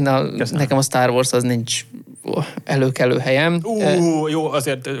válaszolni, nekem a Star Wars az nincs előkelő helyem. Jó,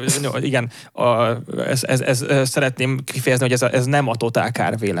 azért igen, ez szeretném kifejezni, hogy ez nem a totál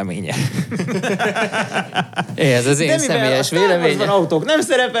kár véleménye. Ez az én személyes véleményem. De autók nem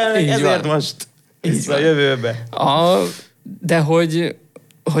szerepelnek, ezért van. Most Vissza a jövőbe. De hogy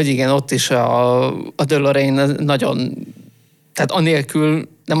igen, ott is a DeLorean nagyon, tehát anélkül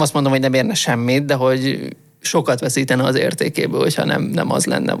nem azt mondom, hogy nem érne semmit, de hogy sokat veszítene az értékéből, hogyha nem az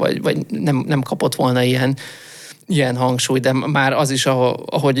lenne, vagy nem kapott volna ilyen hangsúly, de már az is,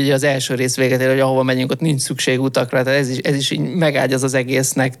 ahogy ugye az első rész véget ér, hogy ahova megyünk, ott nincs szükség utakra, tehát ez is így megágyaz az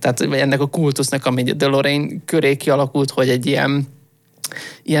egésznek, tehát ennek a kultusznak, ami a DeLorean köré kialakult, hogy egy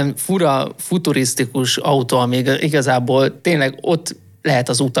ilyen fura, futurisztikus autó, ami igazából tényleg ott lehet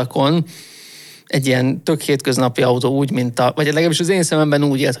az utakon, egy ilyen tök hétköznapi autó úgy, mint vagy legalábbis az én szememben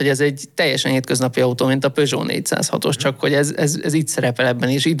úgy élt, hogy ez egy teljesen hétköznapi autó, mint a Peugeot 406-os, csak hogy ez így szerepel ebben,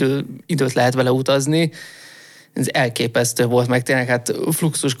 és időt lehet vele utazni. Ez elképesztő volt, meg tényleg hát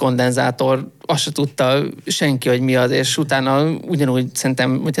fluxus kondenzátor, azt se tudta senki, hogy mi az, és utána ugyanúgy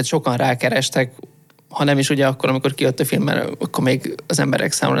szerintem, hogy hát sokan rákerestek, ha nem is ugye akkor, amikor kijött a film, mert akkor még az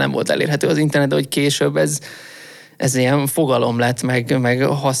emberek számára nem volt elérhető az internet, de hogy később ez ilyen fogalom lett, meg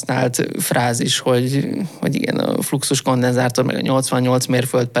használt frázis, hogy igen, a fluxus kondenzátor, meg a 88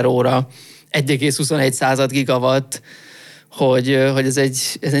 mérföld per óra, 1,21 gigawatt, hogy ez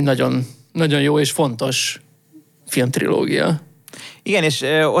egy nagyon, nagyon jó és fontos filmtrilógia. Igen, és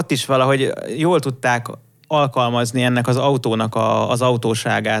ott is valahogy jól tudták alkalmazni ennek az autónak az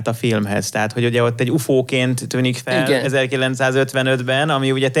autóságát a filmhez. Tehát, hogy ugye ott egy UFO-ként tűnik fel, igen, 1955-ben,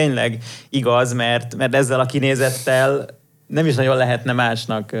 ami ugye tényleg igaz, mert ezzel a kinézettel nem is nagyon lehetne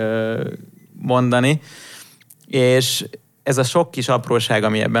másnak mondani. És ez a sok kis apróság,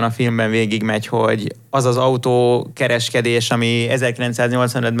 ami ebben a filmben végigmegy, hogy az az autókereskedés, ami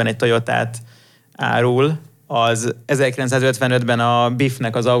 1985-ben egy Toyotát árul, az 1955-ben a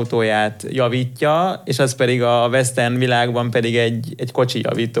Biffnek az autóját javítja, és az pedig a western világban pedig egy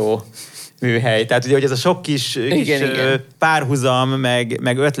kocsijavító műhely. Tehát ugye, hogy ez a sok kis párhuzam,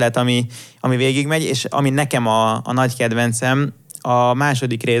 meg ötlet, ami végigmegy, és ami nekem a nagy kedvencem a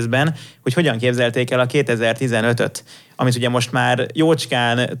második részben, hogy hogyan képzelték el a 2015-öt, amit ugye most már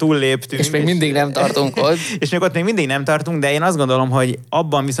jócskán túlléptünk. És még mindig nem tartunk ott. És még ott még mindig nem tartunk, de én azt gondolom, hogy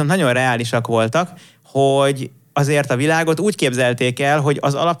abban viszont nagyon reálisak voltak, hogy azért a világot úgy képzelték el, hogy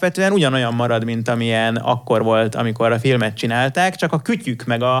az alapvetően ugyanolyan marad, mint amilyen akkor volt, amikor a filmet csinálták, csak a kütyük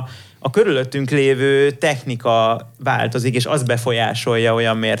meg a körülöttünk lévő technika változik, és az befolyásolja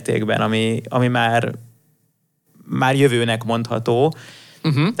olyan mértékben, ami már jövőnek mondható.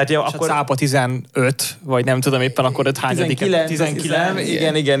 Uh-huh. Tehát, és akkor a cápa 15, vagy nem tudom éppen akkor ott hányadik?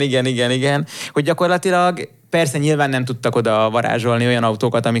 19. Igen. Hogy gyakorlatilag persze nyilván nem tudtak oda varázsolni olyan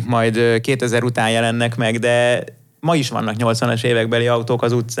autókat, amik majd 2000 után jelennek meg, de ma is vannak 80-as évekbeli autók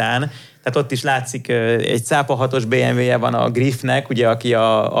az utcán. Tehát ott is látszik, egy cápa 6-os BMW-je van a Griffnek, ugye, aki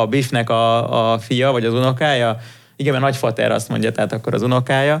a Biffnek a fia, vagy az unokája. Igen, mert nagyfater azt mondja, tehát akkor az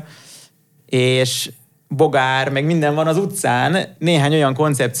unokája. És bogár, meg minden van az utcán, néhány olyan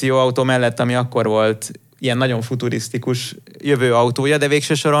koncepcióautó mellett, ami akkor volt ilyen nagyon futurisztikus jövő autója, de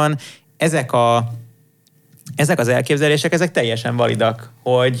végső soron ezek az elképzelések, ezek teljesen validak,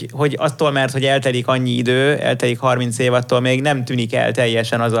 hogy attól, mert hogy eltelik annyi idő, eltelik 30 év, attól még nem tűnik el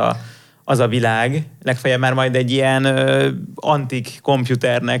teljesen az a világ. Legfeljebb már majd egy ilyen antik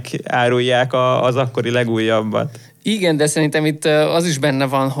komputernek árulják az akkori legújabbat. Igen, de szerintem itt az is benne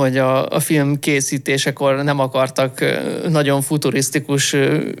van, hogy a film készítésekor nem akartak nagyon futurisztikus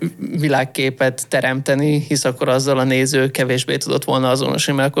világképet teremteni, hisz akkor azzal a néző kevésbé tudott volna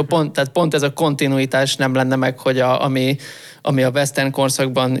azonosulni, mert akkor pont ez a kontinuitás nem lenne meg, hogy ami a western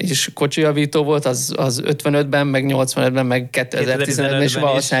korszakban is kocsijavító volt, az 55-ben, meg 85-ben, meg 2015-ben is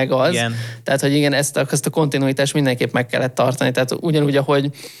valóság az. Igen. Tehát, hogy igen, ezt a kontinuitást mindenképp meg kellett tartani. Tehát ugyanúgy, ahogy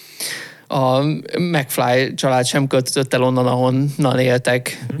a McFly család sem költözött el onnan, ahonnan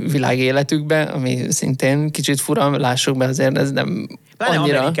éltek világéletükbe, ami szintén kicsit fura, lássuk be, azért ez nem pláne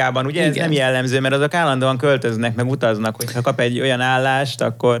annyira... Amerikában, ugye ez nem jellemző, mert azok állandóan költöznek, meg utaznak, hogyha kap egy olyan állást,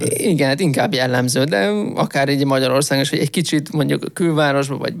 akkor... Igen, hát inkább jellemző, de akár így Magyarországon is, hogy egy kicsit mondjuk a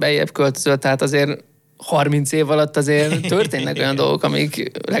külvárosba, vagy bejebb költözöl, tehát azért 30 év alatt azért történnek olyan dolgok,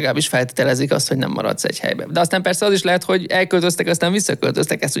 amik legalábbis feltételezik azt, hogy nem maradsz egy helyben. De aztán persze az is lehet, hogy elköltöztek, aztán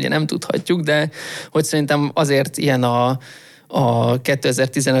visszaköltöztek, ezt ugye nem tudhatjuk, de hogy szerintem azért ilyen a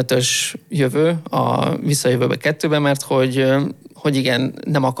 2015-ös jövő, a Visszajövőbe 2-ben, mert hogy igen,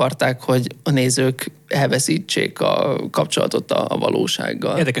 nem akarták, hogy a nézők elveszítsék a kapcsolatot a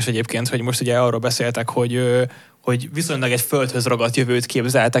valósággal. Érdekes egyébként, hogy most ugye arról beszéltek, hogy viszonylag egy földhöz ragadt jövőt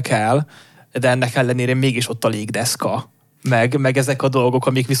képzeltek el, de ennek ellenére mégis ott a légdeszka. Meg ezek a dolgok,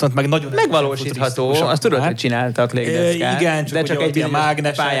 amik viszont meg nagyon... Megvalósítható, azt tudod, hogy csináltak légdeszkát. Igen, csak, de csak egy ilyen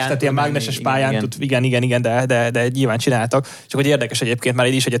mágneses pályán, tehát ilyen mágneses pályán tud, igen, de nyilván csináltak. Csak hogy érdekes egyébként, már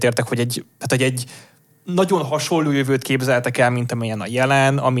így is egyetértek, hogy egy nagyon hasonló jövőt képzeltek el, mint amilyen a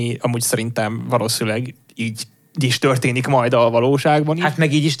jelen, ami amúgy szerintem valószínűleg így is történik majd a valóságban is. Hát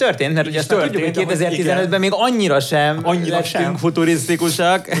meg így is történt, mert ugye azt tudjuk, hogy 2015-ben még annyira sem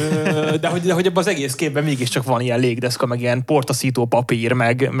futurisztikusak. De hogy ebben az egész képben mégiscsak van ilyen légdeszka, meg ilyen portaszító papír,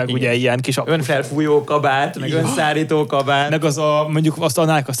 meg ugye ilyen kis... Önfelfújó kabát, meg önszárító kabát. Meg az mondjuk azt a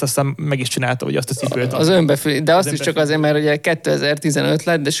Nike azt aztán meg is csinálta, hogy azt a cipőt. Az önbefű, de azt is csak azért, mert ugye 2015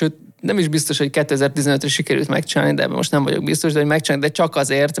 lett, de sőt, nem is biztos, hogy 2015-re sikerült megcsinálni, de most nem vagyok biztos, de hogy megcsinálni, de csak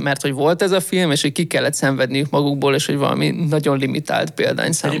azért, mert hogy volt ez a film, és hogy ki kellett szenvedniük magukból, és hogy valami nagyon limitált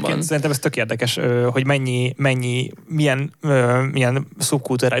példányszámban. Egyébként szerintem ez tök érdekes, hogy milyen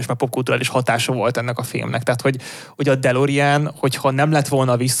szubkulturális, meg popkulturális hatása volt ennek a filmnek. Tehát, hogy a DeLorean, hogyha nem lett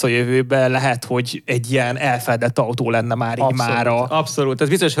volna visszajövőbe, lehet, hogy egy ilyen elfedett autó lenne már így mára. Abszolút. Ez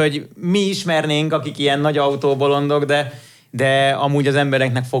biztos, hogy mi ismernénk, akik ilyen nagy autóbolondok, de amúgy az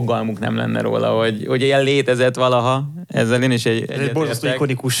embereknek fogalmuk nem lenne róla, hogy ilyen létezett valaha. Ezzel én is egy borzasztó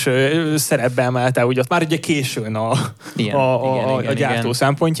ikonikus szerepbe emelte, ugye ott már ugye későn a gyártó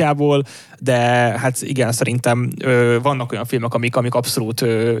szempontjából, de hát igen, szerintem vannak olyan filmek, amik abszolút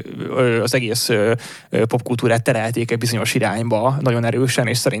az egész popkultúrát terelték egy bizonyos irányba nagyon erősen,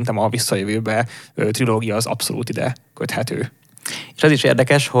 és szerintem a Visszajövőbe trilógia az abszolút ide köthető. És az is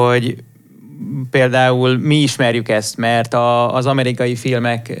érdekes, hogy például mi ismerjük ezt, mert az amerikai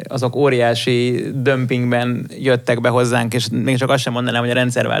filmek azok óriási dömpingben jöttek be hozzánk, és még csak azt sem mondanám, hogy a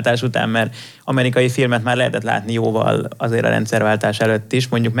rendszerváltás után, mert amerikai filmet már lehetett látni jóval azért a rendszerváltás előtt is,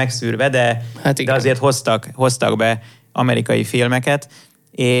 mondjuk megszűrve, de azért hoztak be amerikai filmeket,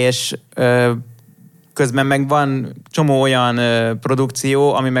 és közben meg van csomó olyan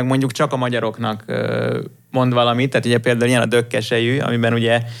produkció, ami meg mondjuk csak a magyaroknak mond valamit, tehát ugye például ilyen a Dökkesejű, amiben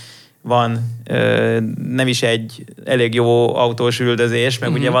ugye van nem is egy elég jó autós üldözés,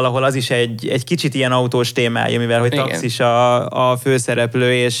 meg ugye valahol az is egy kicsit ilyen autós témája, mivel hogy taxis a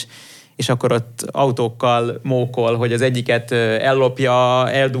főszereplő, és akkor ott autókkal mókol, hogy az egyiket ellopja,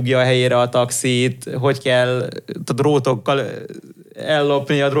 eldugja a helyére a taxit, hogy kell a drótokkal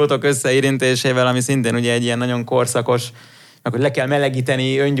ellopni a drótok összeérintésével, ami szintén ugye egy ilyen nagyon korszakos, meg hogy le kell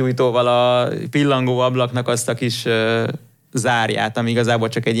melegíteni öngyújtóval a pillangó ablaknak azt a kis zárját, ami igazából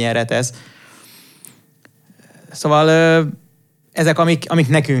csak egy ilyen retesz. Szóval ezek, amik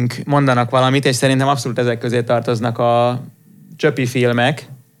nekünk mondanak valamit, és szerintem abszolút ezek közé tartoznak a Csöpi filmek,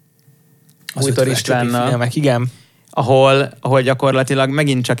 Újtor Istvánnal, igen. ahol gyakorlatilag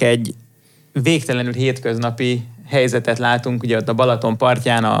megint csak egy végtelenül hétköznapi helyzetet látunk, ugye ott a Balaton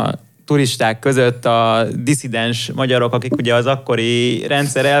partján a turisták között a disszidens magyarok, akik ugye az akkori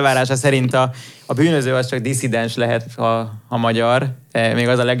rendszer elvárása szerint a bűnöző az csak disszidens lehet, ha magyar. Még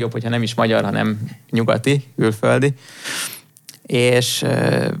az a legjobb, hogyha nem is magyar, hanem nyugati, külföldi. És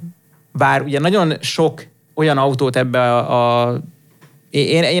bár ugye nagyon sok olyan autót ebbe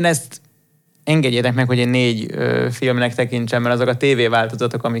én ezt engedjétek meg, hogy én 4 filmnek tekintsem, mert azok a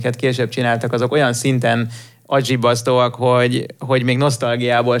tévéváltozatok, amiket később csináltak, azok olyan szinten agybasztóak, hogy még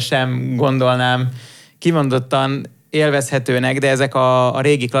nosztalgiából sem gondolnám kimondottan élvezhetőnek, de ezek a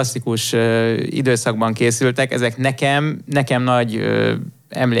régi klasszikus időszakban készültek, ezek nekem nagy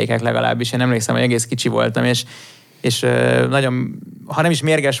emlékek legalábbis. Én emlékszem, hogy egész kicsi voltam, és és nagyon, ha nem is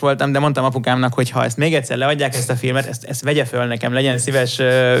mérges voltam, de mondtam apukámnak, hogy ha ezt még egyszer leadják ezt a filmet, ezt vegye föl nekem, legyen szíves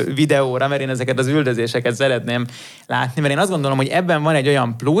videóra, mert én ezeket az üldözéseket szeretném látni, mert én azt gondolom, hogy ebben van egy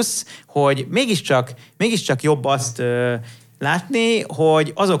olyan plusz, hogy mégiscsak jobb azt látni,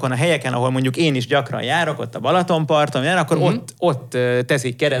 hogy azokon a helyeken, ahol mondjuk én is gyakran járok, ott a Balatonparton jár, akkor ott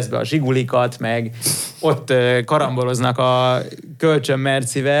teszik keresztbe a zsigulikat, meg ott karamboloznak a kölcsön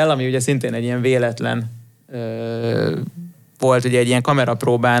Mercivel, ami ugye szintén egy ilyen véletlen volt, ugye egy ilyen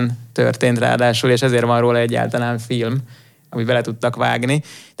kamerapróbán történt ráadásul, és ezért van róla egyáltalán film, amit bele tudtak vágni.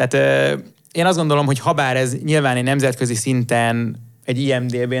 Tehát én azt gondolom, hogy habár ez nyilván egy nemzetközi szinten egy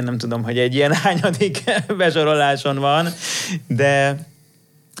IMDb-n, nem tudom, hogy egy ilyen hányadik besoroláson van, de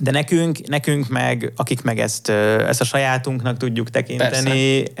nekünk meg, akik meg ezt a sajátunknak tudjuk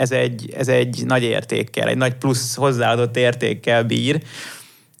tekinteni, ez egy nagy értékkel, egy nagy plusz hozzáadott értékkel bír.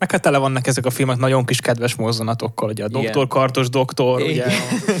 Meg hát tele vannak ezek a filmek nagyon kis kedves mozzanatokkal, ugye a Doktor Kartos doktor, ugye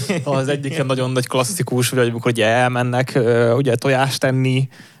az egyik nagyon nagy klasszikus, ugye, amikor ugye elmennek ugye tojást tenni,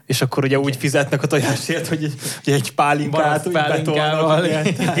 és akkor ugye úgy fizetnek a tojásért, hogy egy pálinkát betolnak.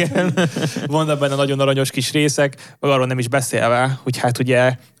 Vannak benne nagyon aranyos kis részek, meg arról nem is beszélve, hogy hát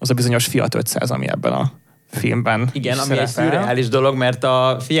ugye az a bizonyos Fiat 500, ami ebben a filmben. Igen, ami egy szürreális dolog, mert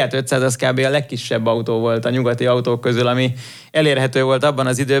a Fiat 500 az kb. A legkisebb autó volt a nyugati autók közül, ami elérhető volt abban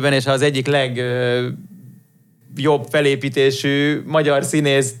az időben, és az egyik legjobb felépítésű magyar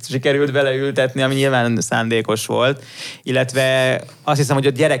színészt sikerült beleültetni, ami nyilván szándékos volt. Illetve azt hiszem, hogy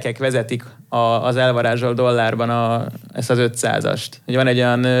ott gyerekek vezetik az elvarázsolt dollárban ezt az 500-ast. Van egy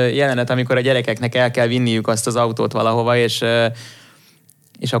olyan jelenet, amikor a gyerekeknek el kell vinniük azt az autót valahova, és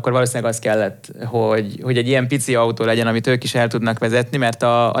akkor valószínűleg az kellett, hogy egy ilyen pici autó legyen, amit ők is el tudnak vezetni, mert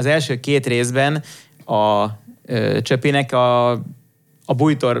az első 2 részben a Csöpinek a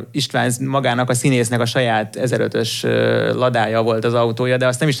Bújtor István magának, a színésznek a saját 1005-ös ladája volt az autója, de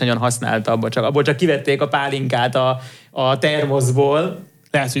azt nem is nagyon használta, abból csak kivették a pálinkát a termoszból.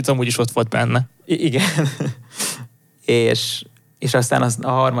 Lehet, hogy amúgy is ott volt benne. Igen. És aztán a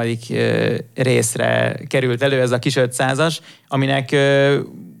harmadik részre került elő ez a kis 500-as, aminek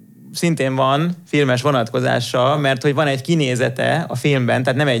szintén van filmes vonatkozása, mert hogy van egy kinézete a filmben,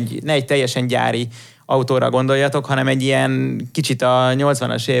 tehát ne egy teljesen gyári autóra gondoljatok, hanem egy ilyen kicsit a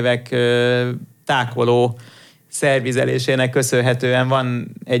 80-as évek tákoló szervizelésének köszönhetően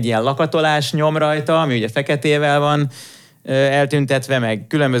van egy ilyen lakatolás nyom rajta, ami ugye feketével van eltüntetve, meg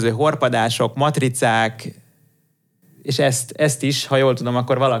különböző horpadások, matricák, és ezt is, ha jól tudom,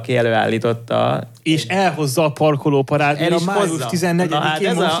 akkor valaki előállította. És elhozza a parkolóparádéra május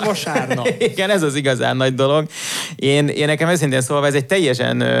 14-én most vasárnap. Igen, ez az igazán nagy dolog. Én nekem őszintén szólva ez egy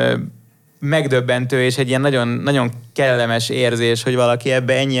teljesen megdöbbentő és egy ilyen nagyon, nagyon kellemes érzés, hogy valaki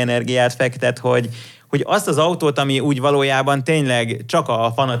ebbe ennyi energiát fektet, hogy azt az autót, ami úgy valójában tényleg csak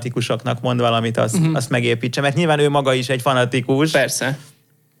a fanatikusoknak mond valamit, azt megépítse, mert nyilván ő maga is egy fanatikus. Persze.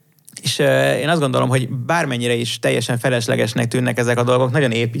 És én azt gondolom, hogy bármennyire is teljesen feleslegesnek tűnnek ezek a dolgok,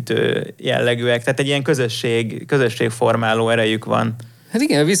 nagyon építő jellegűek, tehát egy ilyen közösségformáló erejük van. Hát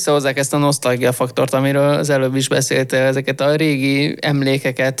igen, visszahozzák ezt a nosztalgia faktort, amiről az előbb is beszéltél, ezeket a régi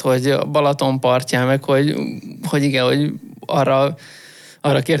emlékeket, hogy a Balaton partján, meg hogy igen, hogy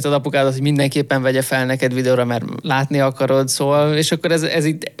arra kérted apukádat, hogy mindenképpen vegye fel neked videóra, mert látni akarod, szóval, és akkor ez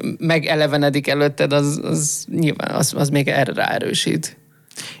itt megelevenedik előtted, az nyilván, az még erre ráerősít.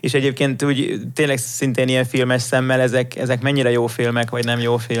 És egyébként úgy tényleg szintén ilyen filmes szemmel ezek mennyire jó filmek, vagy nem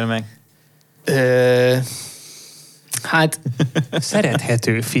jó filmek? Hát...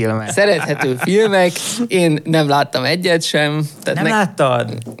 Szerethető filmek. Szerethető filmek. Én nem láttam egyet sem. Tehát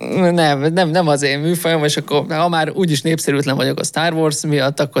láttad? Nem az én műfajom, és akkor ha már úgyis népszerűtlen vagyok a Star Wars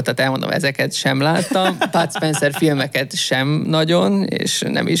miatt, akkor tehát elmondom, ezeket sem láttam. Bud Spencer filmeket sem nagyon, és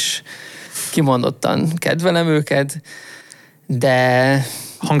nem is kimondottan kedvelem őket, de...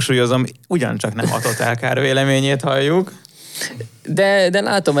 Hangsúlyozom, ugyancsak nem a Totálkár véleményét halljuk. De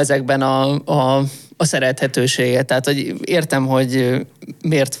látom ezekben a szerethetőséget. Tehát, hogy értem, hogy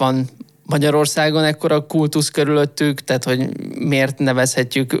miért van Magyarországon ekkora kultusz körülöttük, tehát, hogy miért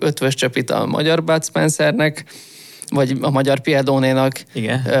nevezhetjük Ötvös Csöpit a magyar Bud Spencernek, vagy a magyar Piedónénak.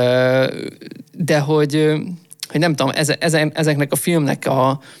 Igen. De hogy nem tudom, ezeknek a filmnek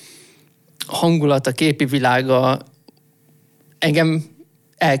a hangulata, képi világa engem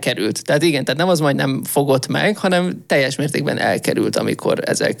elkerült. Tehát igen, tehát nem az majd nem fogott meg, hanem teljes mértékben elkerült, amikor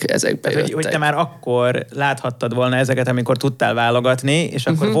ezek bejöttek. Hogy te már akkor láthattad volna ezeket, amikor tudtál válogatni, és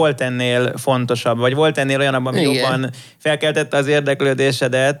akkor volt ennél fontosabb, vagy volt ennél olyan, abban jobban felkeltette az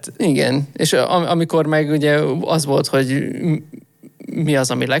érdeklődésedet. Igen, és amikor meg ugye az volt, hogy mi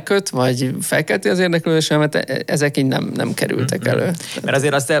az, ami leköt, vagy felkelti az érdeklődésemet, ezek így nem kerültek elő. Mert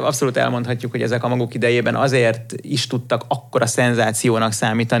azért azt abszolút elmondhatjuk, hogy ezek a maguk idejében azért is tudtak akkora szenzációnak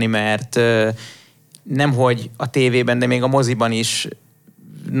számítani, mert nemhogy a tévében, de még a moziban is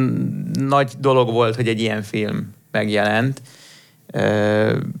nagy dolog volt, hogy egy ilyen film megjelent,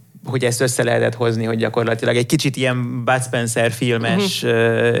 hogy ezt össze lehetett hozni, hogy gyakorlatilag egy kicsit ilyen Bud Spencer filmes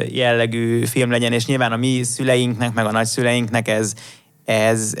jellegű film legyen, és nyilván a mi szüleinknek, meg a nagyszüleinknek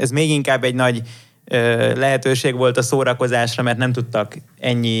ez még inkább egy nagy lehetőség volt a szórakozásra, mert nem tudtak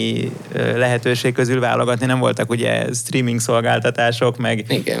ennyi lehetőség közül válogatni, nem voltak ugye streaming szolgáltatások, meg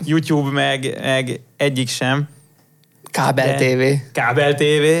igen. YouTube, meg egyik sem. Kábel TV. Kábel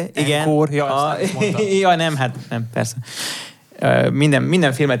TV, igen. Nem, persze.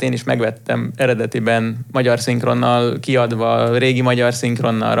 Minden filmet én is megvettem eredetiben magyar szinkronnal kiadva, régi magyar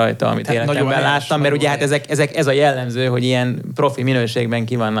szinkronnal rajta, amit életemben láttam, mert ugye hát ez a jellemző, hogy ilyen profi minőségben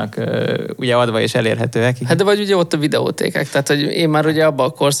ki vannak ugye adva és elérhetőek. Hát de vagy ugye ott a videótékek, tehát hogy én már ugye abban a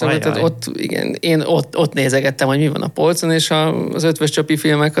korszakban, tehát ott, igen, én ott nézegettem, hogy mi van a polcon, és az Ötvös Csapi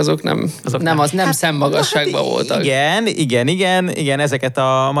filmek azok nem szemmagasságban voltak. Igen, ezeket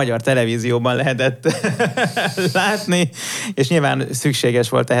a magyar televízióban lehetett látni, és nyilván szükséges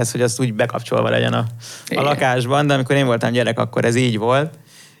volt ehhez, hogy azt úgy bekapcsolva legyen a lakásban, de amikor én voltam gyerek, akkor ez így volt.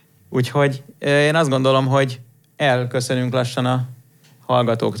 Úgyhogy én azt gondolom, hogy elköszönünk lassan a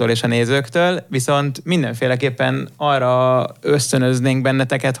hallgatóktól és a nézőktől, viszont mindenféleképpen arra ösztönöznénk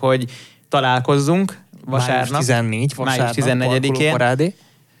benneteket, hogy találkozzunk vasárnap. Május 14-én.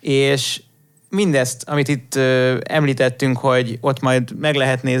 És mindezt, amit itt említettünk, hogy ott majd meg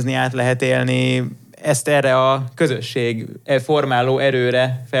lehet nézni, át lehet élni, ezt erre a közösség formáló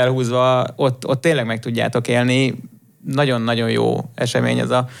erőre felhúzva, ott tényleg meg tudjátok élni. Nagyon-nagyon jó esemény ez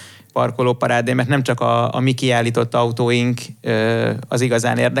a parkolóparádé, mert nem csak a mi kiállított autóink az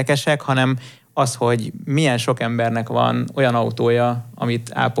igazán érdekesek, hanem az, hogy milyen sok embernek van olyan autója,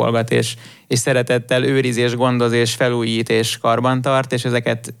 amit ápolgat, és szeretettel őriz, és gondoz, és felújít, és karban-tart, és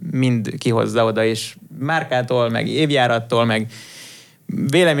ezeket mind kihozza oda is márkától, meg évjárattól, meg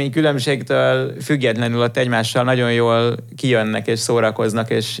véleménykülönbségtől függetlenül ott egymással nagyon jól kijönnek és szórakoznak,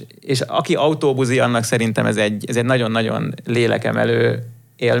 és aki autóbuzi, annak szerintem ez egy nagyon-nagyon lélekemelő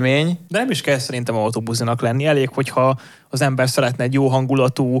élmény. De nem is kell szerintem autóbuzinak lenni. Elég, hogyha az ember szeretne egy jó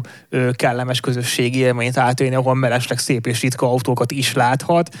hangulatú, kellemes közösségi élményt átélni, ahol mellesleg szép és ritka autókat is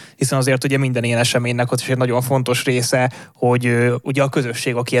láthat, hiszen azért ugye minden ilyen eseménynek ott is egy nagyon fontos része, hogy ugye a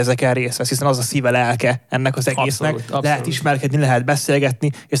közösség, aki ezeken részt vesz, hiszen az a szíve, lelke ennek az egésznek. Abszolút. Lehet ismerkedni, lehet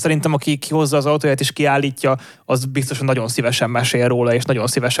beszélgetni, és szerintem aki hozza az autóját és kiállítja, az biztosan nagyon szívesen mesél róla, és nagyon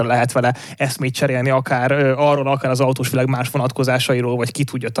szívesen lehet vele eszmét cserélni, akár arról, akár az autós világ más vonatkozásairól, vagy ki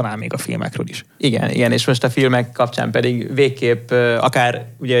tudja, talán még a filmekről is. Igen, és most a filmek kapcsán pedig végképp, akár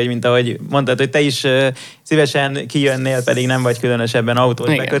ugye, mint ahogy mondtad, hogy te is szívesen kijönnél, pedig nem vagy különösebben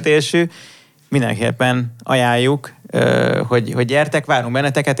autós bekötésű. Mindenképpen ajánljuk, hogy gyertek, várunk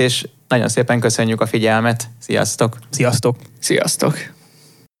benneteket, és nagyon szépen köszönjük a figyelmet. Sziasztok! Sziasztok! Sziasztok!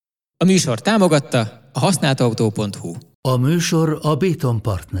 A műsor támogatta a használtautó.hu. A műsor a Béton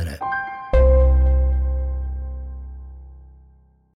partnere.